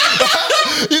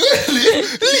 You gonna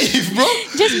leave, bro.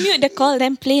 Just mute the call,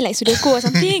 then play like Sudoku or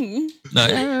something.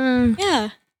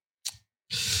 Yeah.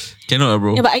 Cannot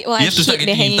bro. Yeah, but you have to start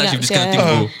getting in touch with this kind of thing,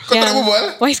 bro. Kau tak nak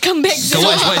berbual? Wise come back. So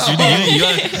wise, you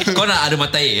are, kau nak ada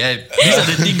matai kan? These are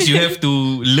the things you have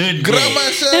to learn, bro. Geram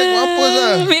sah, mampus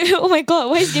lah. Oh my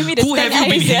god, Wise give me the Who have you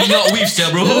been hanging out with, sir,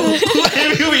 bro? Who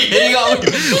have you been hanging out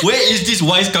with? Where is this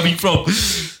wise coming from?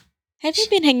 Have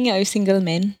you been hanging out with single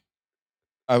men?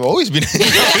 I've always been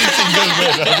hanging out with single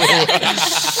men, bro.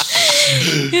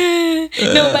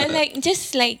 No, but like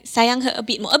just like sayang her a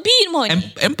bit more.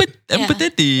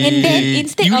 Empathetic. And then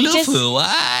instead you of love just her,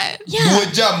 what?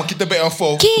 2 jam kita back and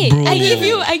forth. Okay, Bro. I give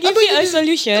you a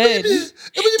solution. 3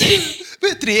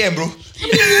 AM bro.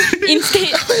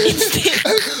 Instead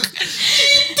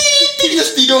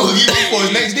Just tidur pergi.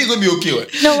 Next day gonna be okay what?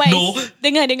 No, Wise. No.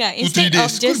 Dengar. Instead 3 of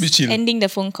days, just could be chill. ending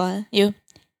the phone call, you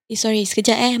sorry,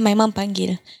 sekejap my mom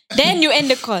panggil. Then you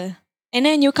end the call. And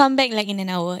then you come back like in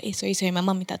an hour. Sorry, my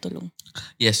mom minta tolong.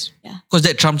 Yes. Yeah. Because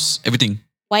that trumps everything.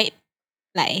 White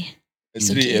lie. At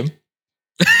 3 AM.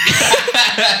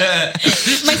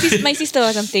 My sister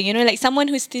or something, you know, like someone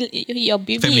who's still your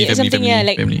baby Family, or something, family, yeah,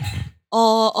 like family.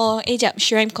 or jap,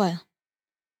 Shrimp call.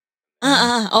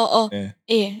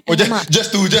 Alamak.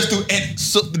 Just to add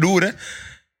so do that.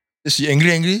 Is she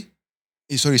angry?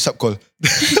 Sorry, sub call.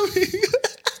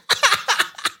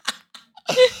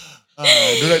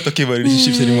 Don't like talking about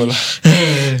relationships anymore lah.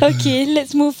 Okay,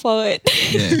 let's move forward.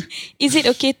 Yeah. Is it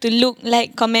okay to look,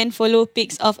 like, comment, follow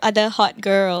pics of other hot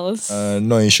girls?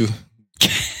 No issue.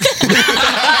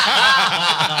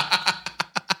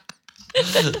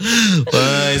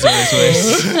 Wise.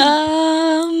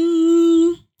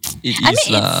 It is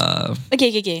lah.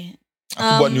 Okay.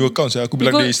 Aku buat new account saya. Aku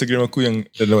bilang dia Instagram aku yang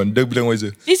dia bilang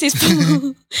Wiser. This is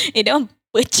full. That one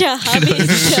pecah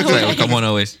habis. Like, come on,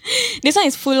 always. This one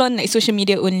is full on like social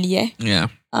media only. Yeah.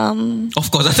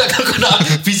 Of course, I kau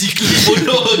nak physically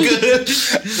follow ke?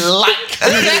 Like.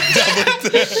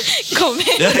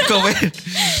 Comment.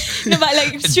 No, but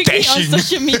like strictly on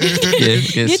social media.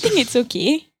 Yes. Do you think it's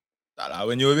okay? Tak lah,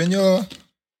 when you're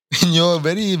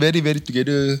very, very, very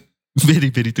together.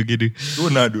 Very, very together.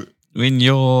 Don't lah, dude. When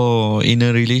you're in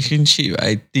a relationship,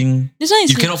 I think This one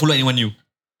is you cannot follow anyone new.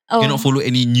 You cannot follow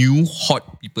any new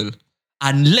hot people.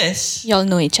 Unless y'all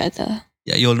know each other.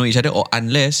 Yeah, you all know each other, or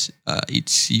unless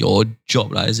it's your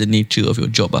job lah, as the nature of your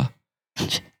job lah.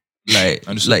 Like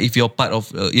if you're part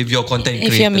of if you're content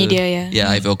creator, if you're media,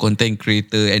 if you're content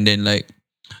creator, and then like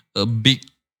a big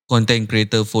content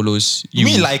creator follows you.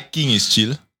 Me liking is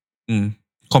chill.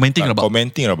 Commenting about.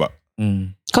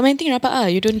 Commenting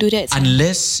rapat you don't do that.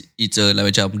 Unless it's like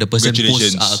macam the person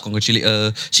posts congratulate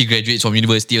she graduates from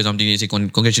university or something, they say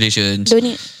congratulations. Don't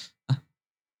need.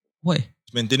 Why?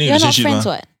 Maintaining you're relationship not friends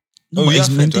what? No, it's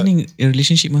maintaining a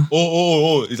relationship mah.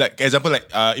 Oh. It's like example like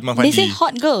Imam Fandi. They say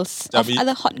hot girls of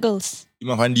other hot girls.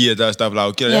 Imam Fandi and stuff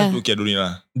lah. Okay lah. Okay, don't need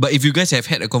lah. But if you guys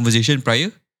have had a conversation prior,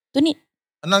 don't need.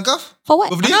 Anal kaf? For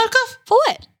what? Birthday? Anal kaf? For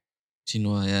what?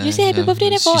 Cino, yeah. You say happy birthday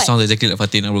then for what? She sounds exactly like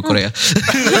Fatin. Correct.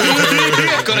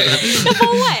 Correct. No, for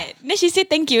what? Then she say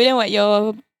thank you. Then what?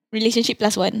 Your relationship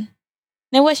 +1.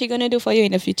 Then what she gonna do for you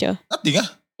in the future? Nothing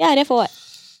ah. Yeah, then for what?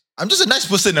 I'm just a nice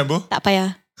person bro. Tak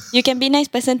payah. You can be nice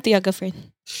person to your girlfriend.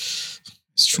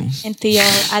 It's true. And to your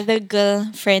other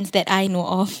girl friends that I know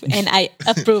of and I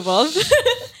approve of.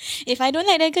 If I don't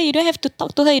like that girl, you don't have to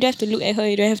talk to her. You don't have to look at her.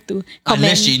 You don't have to comment.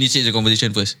 Unless she initiates the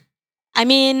conversation first. I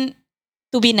mean,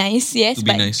 to be nice, yes. To be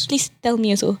but nice. please tell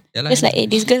me also. Yeah, just like, hey,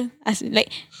 this girl,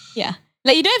 like, yeah.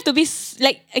 Like, you don't have to be,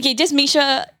 like, okay, just make sure,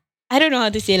 I don't know how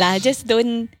to say lah. Just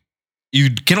don't.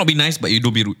 You cannot be nice, but you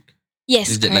don't be rude.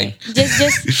 Yes, correct.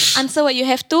 Just answer what you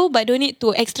have to, but don't need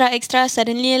to extra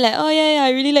suddenly like, oh yeah,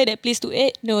 I really like that place to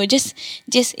eat. No, just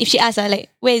if she asks like,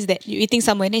 where is that? You eating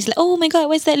somewhere? And it's like, oh my god,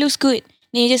 where's that? Looks good.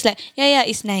 Then you just like, yeah,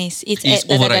 it's nice. It's It's at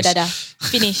overpriced.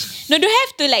 Finish. No, don't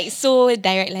have to like so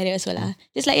direct like that also lah.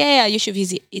 Just like, yeah, you should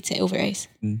visit. It's at Overrise.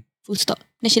 Full stop.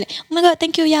 Then she like, oh my god,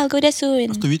 thank you. Yeah, I'll go there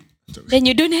soon. After it. Then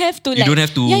you don't have to You like, don't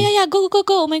have to- Yeah, go.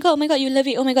 Oh my god, you love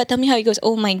it. Oh my god, tell me how it goes.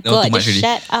 Oh my god, too much just already.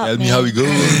 shut up, Tell man. me how it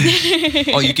goes.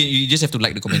 Or you just have to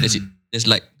like the comment. That's it. Just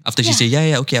like after she say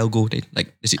okay, I'll go. Then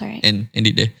like that's it. Correct. And end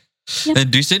it there. Yep. And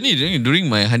recently during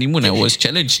my honeymoon, I was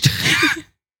challenged.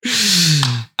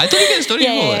 I told you guys story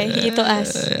before. Yeah, you told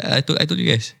us. I told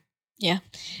you guys. Yeah.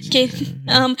 Okay.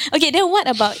 Okay. Then what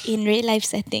about in real life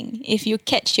setting? If you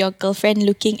catch your girlfriend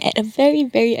looking at a very,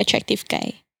 very attractive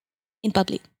guy in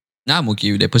public. Nah, I'm okay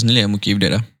with that. Personally, I'm okay with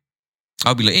that.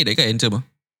 I'll be like, hey, that guy handsome.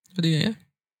 But yeah.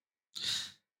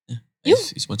 You?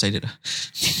 It's one-sided. Kau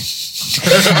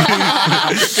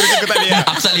tak lihat.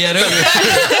 Apsal lihat.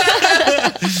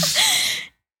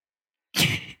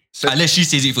 Unless she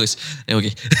says it first. Then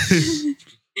okay.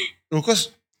 No, because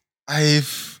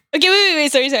I've... Okay,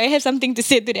 wait. Sorry. I have something to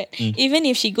say to that. Even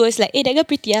if she goes like, that guy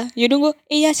pretty you don't go,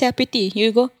 yeah, she's pretty.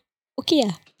 You go, okay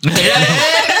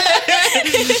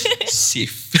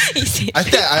Safe. I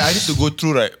think I need to go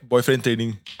through boyfriend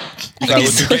training. If I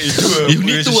want to get into a You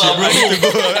need to, relationship, bro.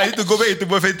 I need to go back into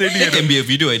boyfriend training. That can be a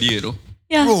video idea, though.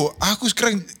 Yeah. Bro, aku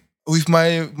sekarang with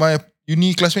my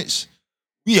uni classmates,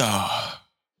 we are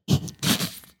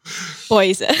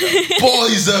Boys.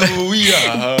 we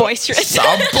are Boisterous.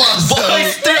 Sampah.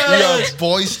 We are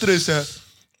boisterous.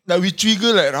 Like we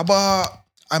trigger like rabak.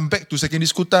 I'm back to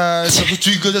secondary school times. Aku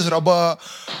trigger just rabak.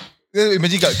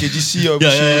 Imagine kat KGC or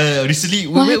Yeah. Recently,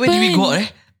 where did we go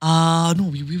out? No,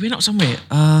 we went out somewhere.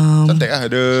 Suntec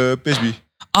the PSB.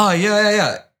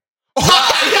 Yeah.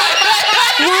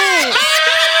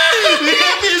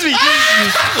 PSB.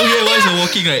 Okay, once we're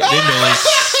walking, right? Then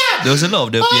there was a lot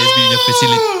of the PSB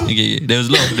facility. Okay, there was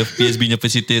a lot of the PSB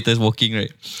facilitators walking,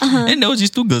 right? And there was these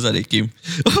two girls that came.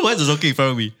 One was walking in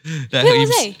front of me. Like, Where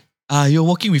was I? You're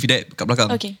walking with that kat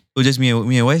belakang. Okay. So just me and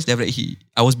Wise. Then after that,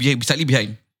 I was slightly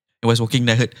behind. I was walking.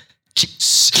 Then I heard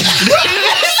chicks.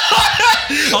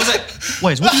 I was like,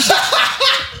 Wise, what is that?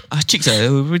 Chicks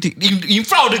in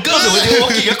front of the girls when they were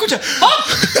walking. Aku macam,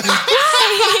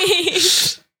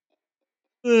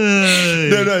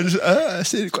 No, I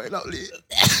said it quite loudly.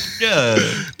 Yeah.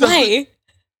 Why?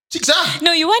 Chicks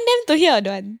No, you want them to hear or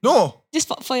don't? No, Just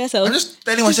for yourself. I'm just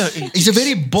telling myself. It's a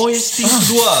very boyish thing to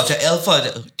do. Macam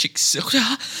alpha, chicks. Aku macam,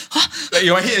 Like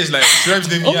in my head is like, Shrams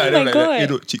name me. Oh my Like, God. hey,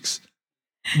 look, chicks.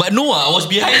 But no, I was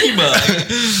behind him.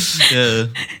 Yeah.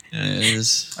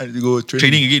 It's I need to go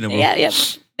training again, bro. Yeah.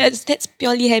 That's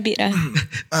purely habit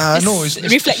No, it's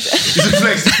reflex. It's a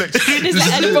flex. It's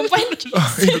like ada perempuan.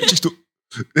 Hey, look, chicks too.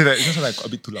 Then like, it sounds like a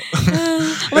bit too loud.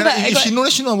 Oh my Then God, like, if she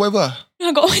know, whatever.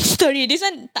 I got one story. This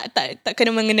one tak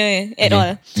kena mengena at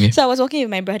all. Okay. So I was walking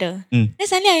with my brother. Then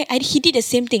suddenly he did the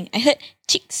same thing. I heard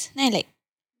chicks. Then I like,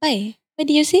 why? What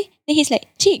did you say? Then he's like,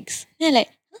 chicks. Then I like,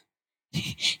 huh?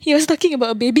 He was talking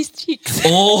about a baby's cheeks.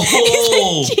 Oh. It's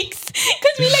like chicks.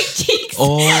 Because we like chicks.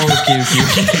 Oh, okay.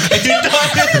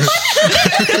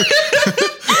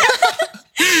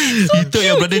 You thought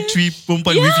your brother three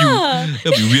perempuan with you.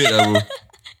 That'd be weird, bro.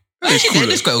 That's cool.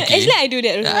 That's quite okay. Actually, I do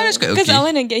that. Yeah, that's quite Because okay. I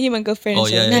want to get him a girlfriend. Oh,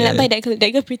 so. yeah, Nah, yeah, like, bye, that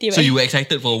girl pretty. So Right? you were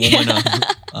excited for a moment,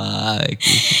 okay.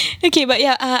 Okay, but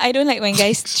yeah, I don't like when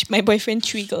guys, my boyfriend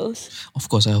chewy girls. Of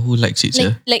course, who likes it,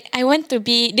 sir? Like I want to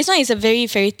be, this one is a very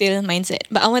fairy tale mindset,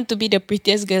 but I want to be the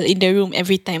prettiest girl in the room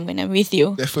every time when I'm with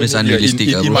you. Definitely. That's unrealistic,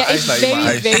 In bro. my Yeah, eyes, it's like in my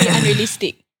eyes. very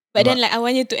unrealistic. But then like I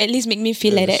want you to at least make me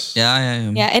feel like that. Yeah.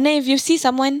 Yeah, and then if you see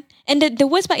someone, and the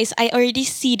worst part is I already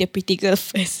see the pretty girl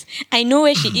first. I know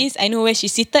where she is. I know where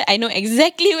she's seated. I know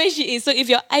exactly where she is. So if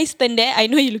your eyes turn there, I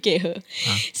know you look at her.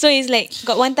 So it's like,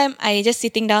 got one time I just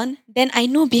sitting down. Then I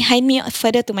know behind me,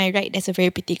 further to my right, there's a very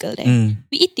pretty girl there.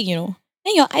 We eating, you know.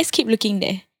 Then your eyes keep looking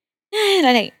there. And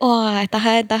I'm like, oh,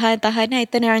 tahan. Then I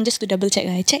turn around just to double check.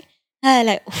 I check. And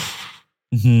I'm like,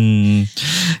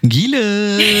 Gila.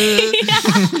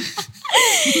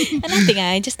 nothing,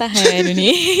 I just tahan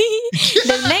only.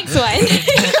 The next one.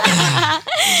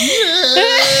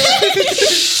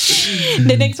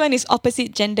 The next one is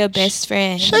opposite gender best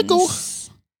friends.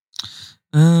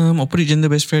 Opposite gender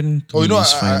best friend. Oh, you know,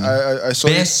 is fine. I saw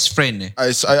Best friend.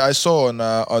 I saw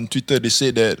on Twitter they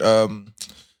said that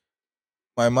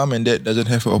my mom and dad doesn't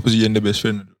have an opposite gender best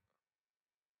friend.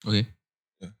 Okay.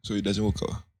 Yeah, so it doesn't work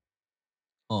out.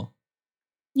 Oh.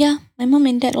 Yeah, my mom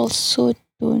and dad also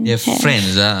don't They have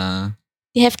friends,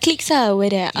 They have cliques where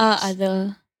there are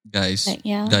other guys. like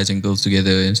yeah. Guys and girls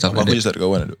together and stuff Mak like aku that. just tak ada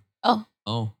kawan.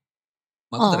 Oh.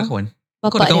 Mak kau tak ada kawan? Kau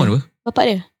Bapak ada kawan dia. apa? Bapak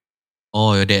dia.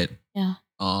 Oh, your dad. Yeah.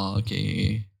 Oh,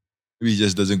 okay. Maybe he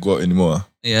just doesn't go out anymore.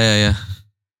 Yeah.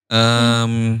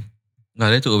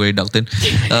 That took a very dark turn.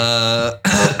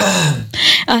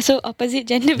 So opposite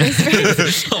gender best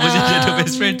friends. Opposite gender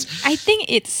best friends. I think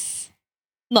it's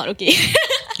not okay.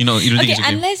 You don't think Okay, it's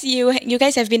okay? unless you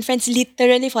guys have been friends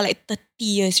literally for like 30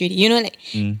 years already. You know, like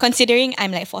considering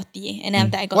I'm like 40 and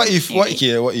after I got What if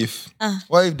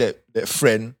that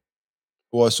friend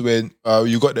was when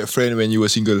you got that friend when you were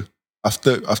single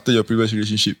after your previous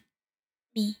relationship?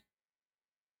 Me.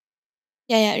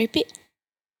 Yeah, repeat.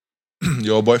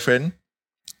 Your boyfriend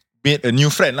made a new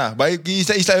friend lah, but it's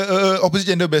like a opposite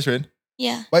gender best friend.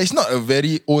 Yeah. But it's not a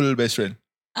very old best friend.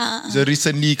 It's a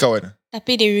recently kawan.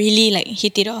 Tapi they really like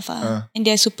hit it off. And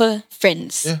they're super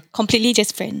friends. Yeah. Completely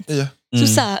just friends. Yeah.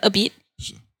 Susah a bit.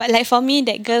 But like for me,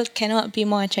 that girl cannot be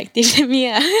more attractive than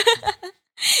me.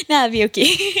 Nah, I'll be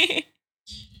okay.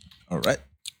 Alright.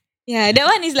 Yeah, that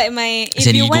one is like my... It's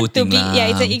an ego thing lah. Yeah,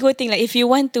 it's an ego thing. Like if you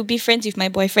want to be friends with my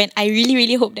boyfriend, I really,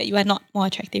 really hope that you are not more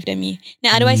attractive than me.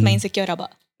 Now otherwise, my insecure rabak.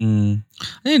 I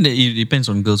think that it depends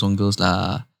on girls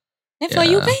lah. And for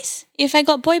you guys, if I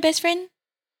got boy best friend,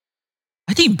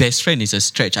 I think best friend is a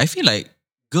stretch. I feel like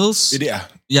girls... Yeah,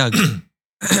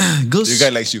 girls... The guy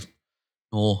likes you.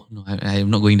 No, I am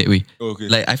not going that way. Oh, okay.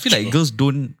 Like I feel like girls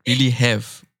don't really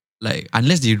have like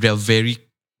unless they are very...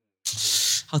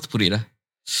 How to put it?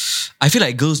 I feel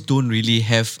like girls don't really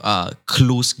have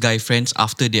close guy friends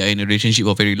after they are in a relationship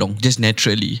for very long, just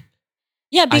naturally.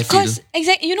 yeah, because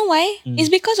you know why? It's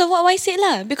because of what I said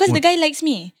lah. Because the guy likes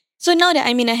me. So now that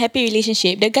I'm in a happy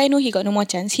relationship, the guy know he got no more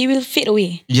chance. He will fade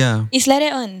away. Yeah. It's like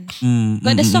that on.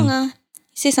 But the song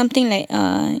say something like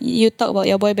you talk about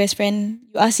your boy best friend,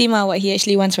 you ask him what he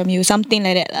actually wants from you, something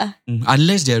like that lah.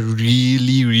 Unless they're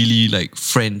really, really like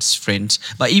friends.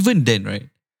 But even then, right?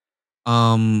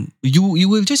 You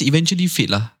will just eventually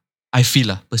fade lah. I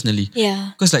feel lah personally.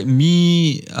 Yeah. Because like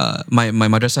me, my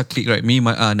madrasah clique, right? Me,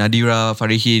 Nadira,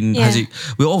 Farihin, Haziq,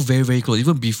 we're all very, very close.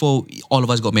 Even before all of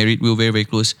us got married, we were very, very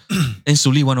close. And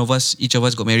slowly each of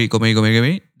us got married.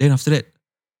 Then after that,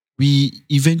 we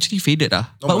eventually faded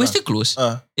but we're still close.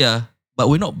 Yeah. But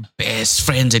we're not best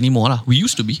friends anymore lah. We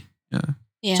used to be.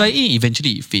 Yeah. So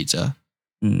eventually it fades.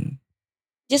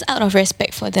 Just out of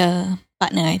respect for the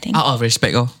partner, I think. Out of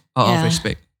respect. Out of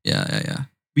respect.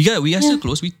 Yeah. We are still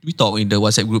close. We talk in the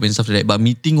WhatsApp group and stuff like that. But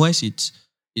meeting wise, it's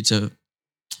a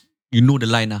the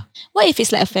line. What if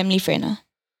it's like a family friend?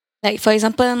 Like for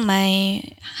example, my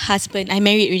husband, I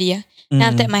married already. And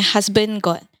after that, my husband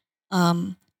got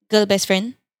girl best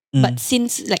friend, but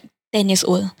since like 10 years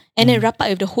old, and then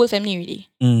rapat with the whole family already.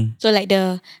 So like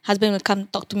the husband will come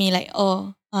talk to me like,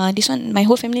 this one my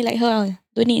whole family like her.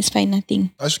 Don't need, it's fine,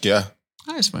 nothing. That's okay.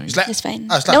 That's fine. It's fine.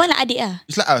 That one like adik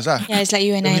It's like us Yeah, it's like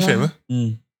you and family I.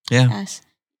 Friend, yeah. Us.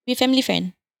 We family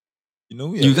friend.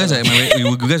 You guys are at my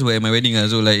you guys were at my wedding,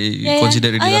 so like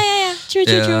consider it. Yeah. True.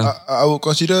 I would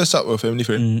consider sub a family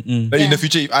friend. Like in the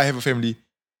future, if I have a family,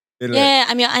 then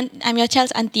I'm your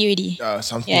child's auntie already.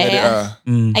 Something like that.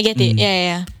 I get it.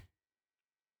 Yeah.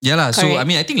 Yeah lah. So Correct. I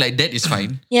mean, I think like that is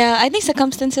fine. Yeah, I think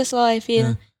circumstances. I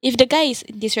feel if the guy is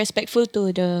disrespectful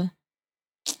to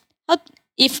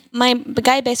if my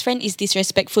guy best friend is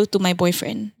disrespectful to my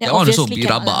boyfriend, then that one also obviously be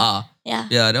cannot rabak. lah.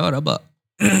 Yeah, that one rabak.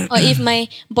 Or if my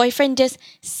boyfriend just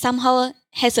somehow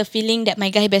has a feeling that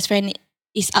my guy best friend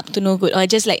is up to no good, or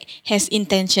just like has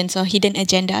intentions or hidden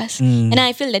agendas, and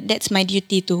I feel that that's my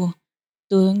duty to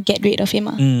get rid of him.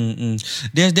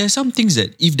 There's some things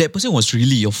that if that person was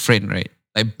really your friend, right,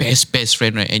 like best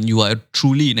friend, right, and you are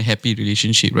truly in a happy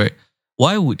relationship, right,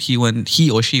 why would he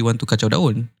or she want to kacau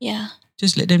daun? Yeah.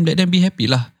 Just let them be happy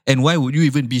lah. And why would you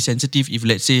even be sensitive if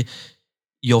let's say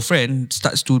your friend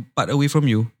starts to part away from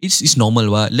you? It's normal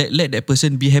lah. Let that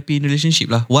person be happy in the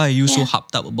relationship lah. Why are you so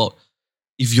hyped up about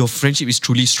if your friendship is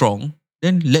truly strong?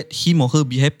 Then let him or her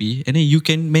be happy, and then you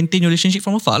can maintain your relationship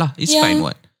from afar lah. It's fine.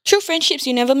 What? True friendships,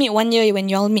 you never meet 1 year. When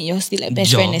you all meet, you're still like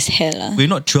best friend as hell lah.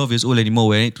 We're not 12 years old anymore.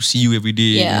 We need to see you every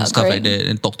day and stuff like that,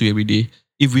 and talk to you every day.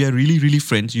 If we are really, really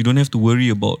friends, you don't have to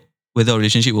worry about whether our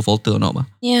relationship will falter or not.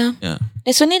 Yeah.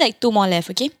 There's only like 2 more left,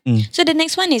 okay? So the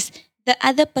next one is the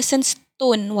other person's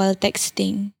tone while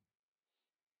texting.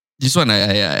 This one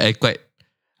I quite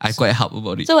hype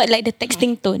about it. So what, like the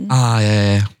texting tone?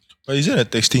 Yeah. But isn't a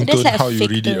texting That's tone like a how you fake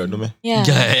read it, tone. no man? Yeah.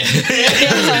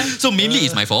 So mainly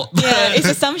it's my fault. Yeah, it's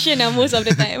assumption most of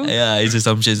the time. Yeah, it's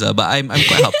assumptions. But I'm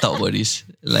quite hyped out about this.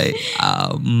 Like,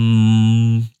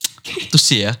 to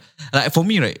say, like for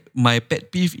me, right, my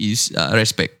pet peeve is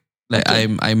respect. Like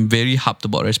I'm very hyped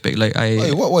about respect. Like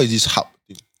what is this hub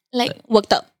thing? Like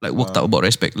worked up. Like worked out about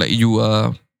respect. Like you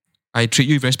I treat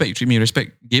you with respect, you treat me with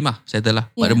respect. Game settle lah.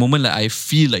 But the moment like I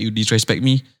feel like you disrespect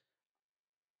me,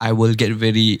 I will get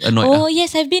very annoyed. Oh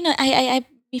yes, I've been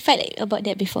We fight about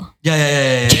that before.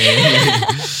 Yeah.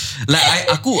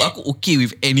 Like aku okay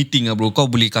with anything bro. Kau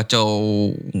boleh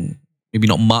kacau, maybe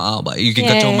not mak but you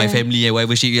can kacau my family and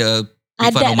whatever shit.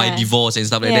 Make fun of my divorce and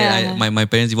stuff like that. My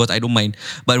parents divorce, I don't mind.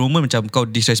 But the moment macam kau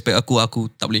disrespect aku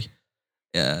tak boleh.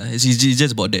 Yeah, it's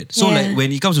just about that. So like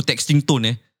when it comes to texting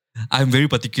tone, I'm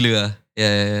very particular.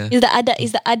 Yeah.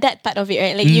 It's the adat part of it,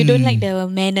 right? Like you don't like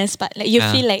the manners part. Like you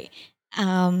feel like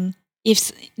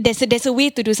if there's a way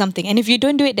to do something, and if you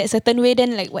don't do it that certain way,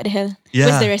 then like what the hell?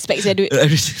 What's the respect you do it?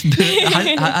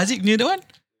 Haziq knew that one?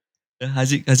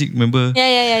 Haziq remember?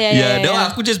 Yeah. That one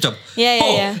aku just macam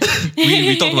Yeah.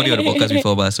 we talked about it on the podcast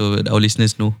before, so our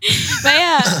listeners know. But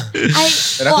yeah,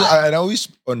 I always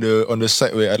on the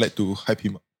side where I like to hype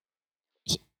him up.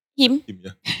 Him?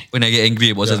 Yeah. When I get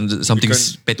angry about something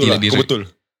petty like this. Betul.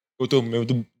 Memang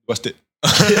betul busted.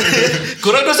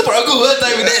 Korang dah support aku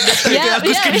time that. Aku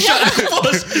screenshot aku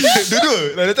post.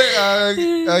 Dua. Dah datang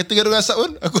tengah dengan Asap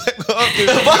pun aku hype kau up.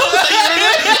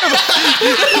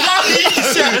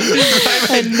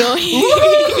 Annoying.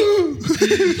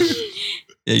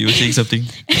 Yeah, you were saying something.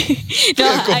 No,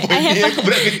 I have aku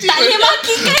budak kecil. Tak boleh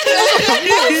maki kan.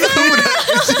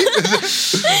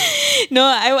 No,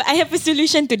 I have a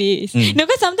solution to this. No,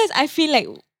 because sometimes I feel like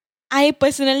I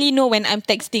personally know when I'm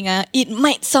texting, it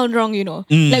might sound wrong, you know.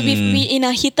 Like we in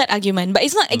a heated argument, but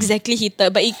it's not exactly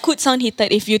heated, but it could sound heated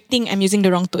if you think I'm using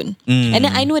the wrong tone. And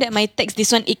then I know that my text,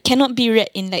 this one, it cannot be read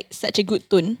in like such a good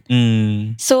tone.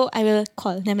 So I will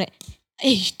call and I'm like,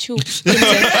 hey, Chu.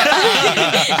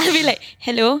 I'll be like,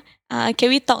 hello, can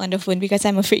we talk on the phone because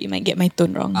I'm afraid you might get my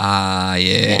tone wrong.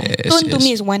 Yes. Tone to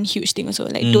me is one huge thing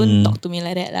also. Like don't talk to me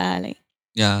like that lah. Like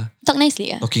talk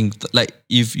nicely. Talking like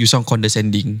if you sound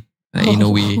condescending. In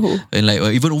a way, and like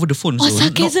even over the phone.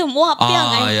 Sarcasm. Wah, piang.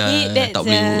 I hate that. Tak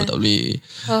boleh.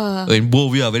 When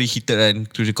both we are very heated and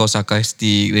to call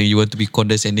sarcastic, then you want to be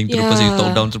condescending to the person you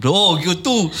talk down to. Oh, you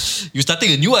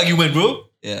starting a new argument, bro.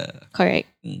 Yeah.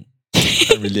 Correct.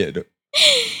 Can't relate though.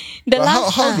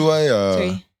 How do I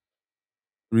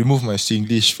remove my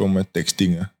Singlish from my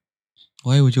texting?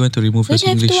 Why would you want to remove your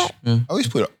Singlish? I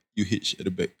always put UH at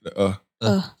the back. Like,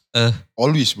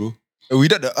 always, bro.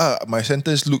 Without the my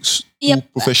sentence looks too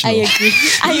professional.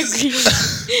 I agree.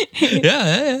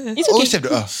 Yeah. It's okay. Always have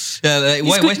the Yeah, like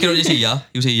why cannot you say yeah?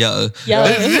 You say yeah.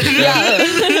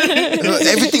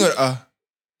 Everything with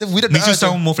without makes the you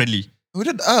sound more friendly.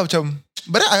 Without the macam,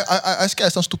 but I scared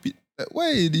I sound stupid. Like,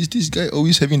 why is this guy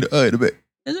always having the at the back?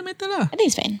 Doesn't matter lah. I think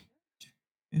it's fine.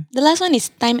 The last one is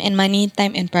time and money,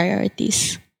 time and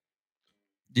priorities.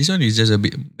 This one is just a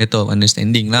bit matter of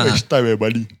understanding lah. It's time and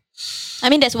money. I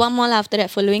mean, there's one more after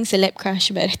that, following celeb crush,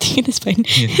 but I think it's fine.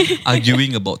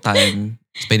 Arguing about time,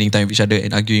 spending time with each other, and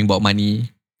arguing about money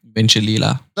eventually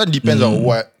lah. That depends on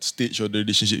what stage of the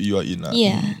relationship you are in lah.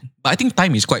 Yeah. But I think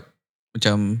time is quite,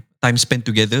 time spent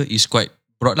together is quite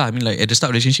broad lah. I mean, like at the start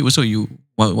of the relationship also you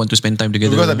want to spend time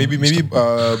together. Because maybe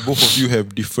both of you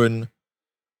have different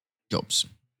jobs.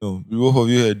 No, both of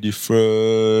you have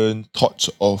different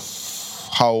thoughts of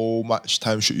how much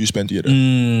time should you spend together.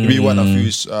 Maybe one of you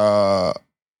is 3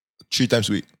 times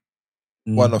a week.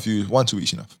 One of you once a week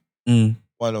is enough.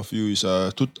 One of you is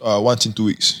once in 2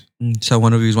 weeks. So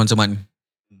one of you is once a month.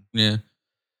 Yeah.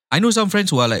 I know some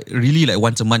friends who are like really like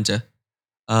once a month.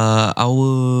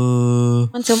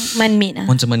 Once a month meet.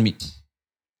 Once a month meet.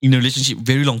 In a relationship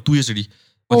very long, 2 years already.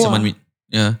 Once a month meet.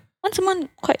 Yeah. Once a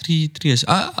month quite. 3 years.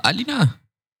 Alina.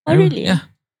 Oh really? Yeah.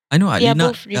 I know Alina. They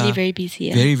are both really very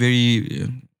busy. Very, very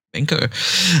banker.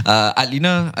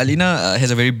 Alina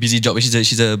has a very busy job.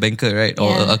 She's a banker, right?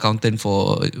 Or an accountant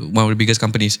for one of the biggest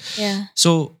companies. Yeah.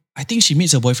 So I think she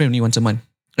meets her boyfriend only once a month.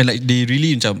 And like they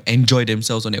really enjoy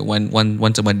themselves on that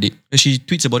once a month date. She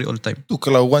tweets about it all the time. Tu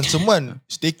kalau once a month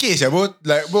staycase bro.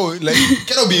 Like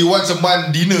cannot be once a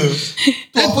month dinner.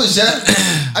 Tu apa sah?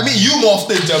 I mean you more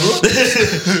often bro.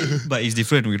 But it's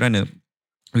different. We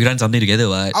run something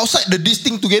together, right? Outside this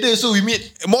thing together, so we meet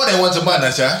more than once a month,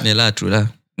 Asha. Yeah lah, true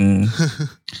lah.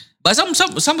 But some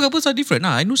couples are different.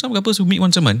 I know some couples who meet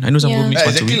once a month. I know some who meet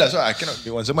once a week. Exactly lah. So I cannot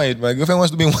meet once a month. My girlfriend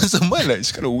wants to meet once a month. Like,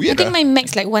 it's kind of weird. I think my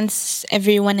max like once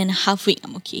every 1.5 week.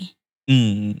 I'm okay.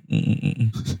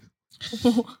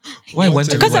 Why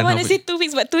once every 1.5 week? Because I want to say 2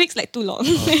 weeks, but 2 weeks like too long.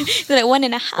 So like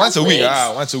 1.5 once a week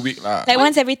weeks. Once a week lah. Like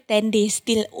once every 10 days,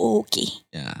 still okay.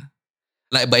 Yeah.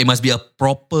 Like, but it must be a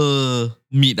proper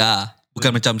meet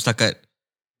Bukan macam setakat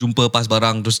jumpa pas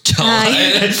barang terus ciao.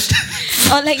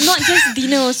 Or like not just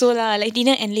dinner also lah. Like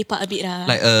dinner and lepak a bit lah.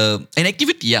 Like an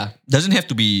activity, Doesn't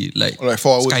have to be like 4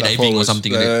 hours skydiving or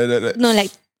something like that. No,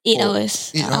 like 8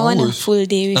 hours. I want a full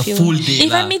day with you. A full day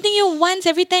If I'm meeting you once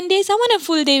every 10 days, I want a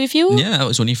full day with you. Yeah,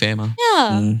 it's only fair mah.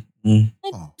 Yeah.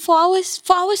 4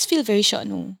 hours feel very short,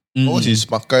 no. Oh, is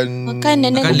makan and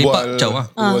then lepak caw lah.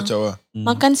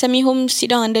 Makan semi home, sit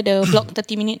down under the block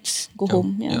 30 minutes, go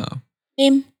home. Yeah.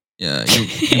 Same. Yeah,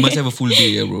 you must have a full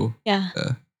day, bro. Yeah.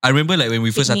 I remember like when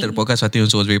we first started the podcast, Fatih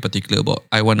also was very particular about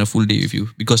I want a full day with you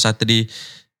because Saturday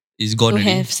is gone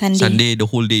already. Sunday, the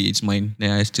whole day it's mine.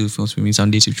 Then I still feel swimming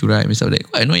Sundays with Shura and stuff like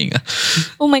quite annoying.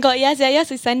 Oh my god, yes,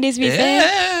 it's Sundays with He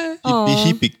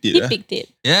picked it. He picked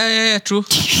it. Yeah, true.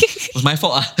 It was my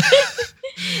fault.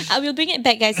 I will bring it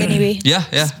back, guys, anyway. Yeah.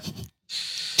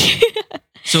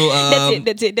 So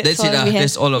that's it. That's all we have.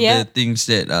 That's all of the things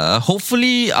that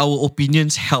hopefully our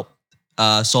opinions help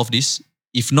solve this.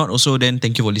 If not also, then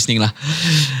thank you for listening lah.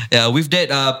 Yeah, with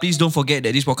that, please don't forget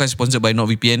that this podcast is sponsored by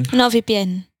NordVPN.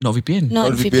 NordVPN.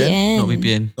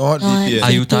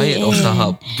 Are you tired of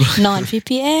StarHub?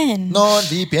 NordVPN.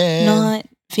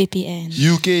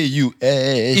 UK,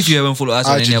 US. If you haven't followed us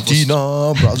on any of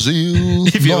Argentina, Brazil.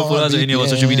 If you haven't followed us on any of our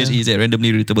social medias, it's at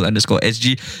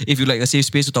randomlyrelatable_SG. If you like a safe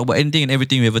space to talk about anything and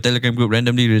everything, we have a Telegram group,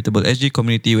 Randomly Relatable SG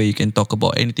community, where you can talk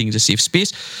about anything. It's a safe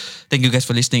space. Thank you guys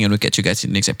for listening, and we'll catch you guys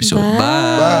in the next episode.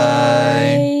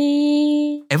 Bye.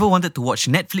 Ever wanted to watch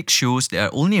Netflix shows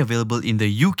that are only available in the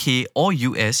UK or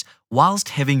US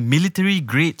whilst having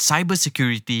military-grade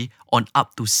cybersecurity on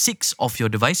up to 6 of your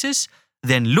devices?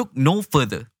 Then look no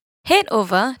further. Head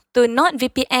over to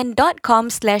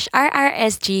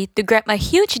nordvpn.com/RRSG to grab a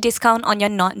huge discount on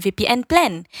your NordVPN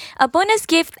plan, a bonus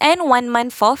gift, and 1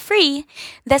 month for free.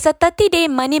 There's a 30-day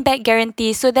money-back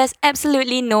guarantee, so there's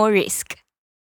absolutely no risk.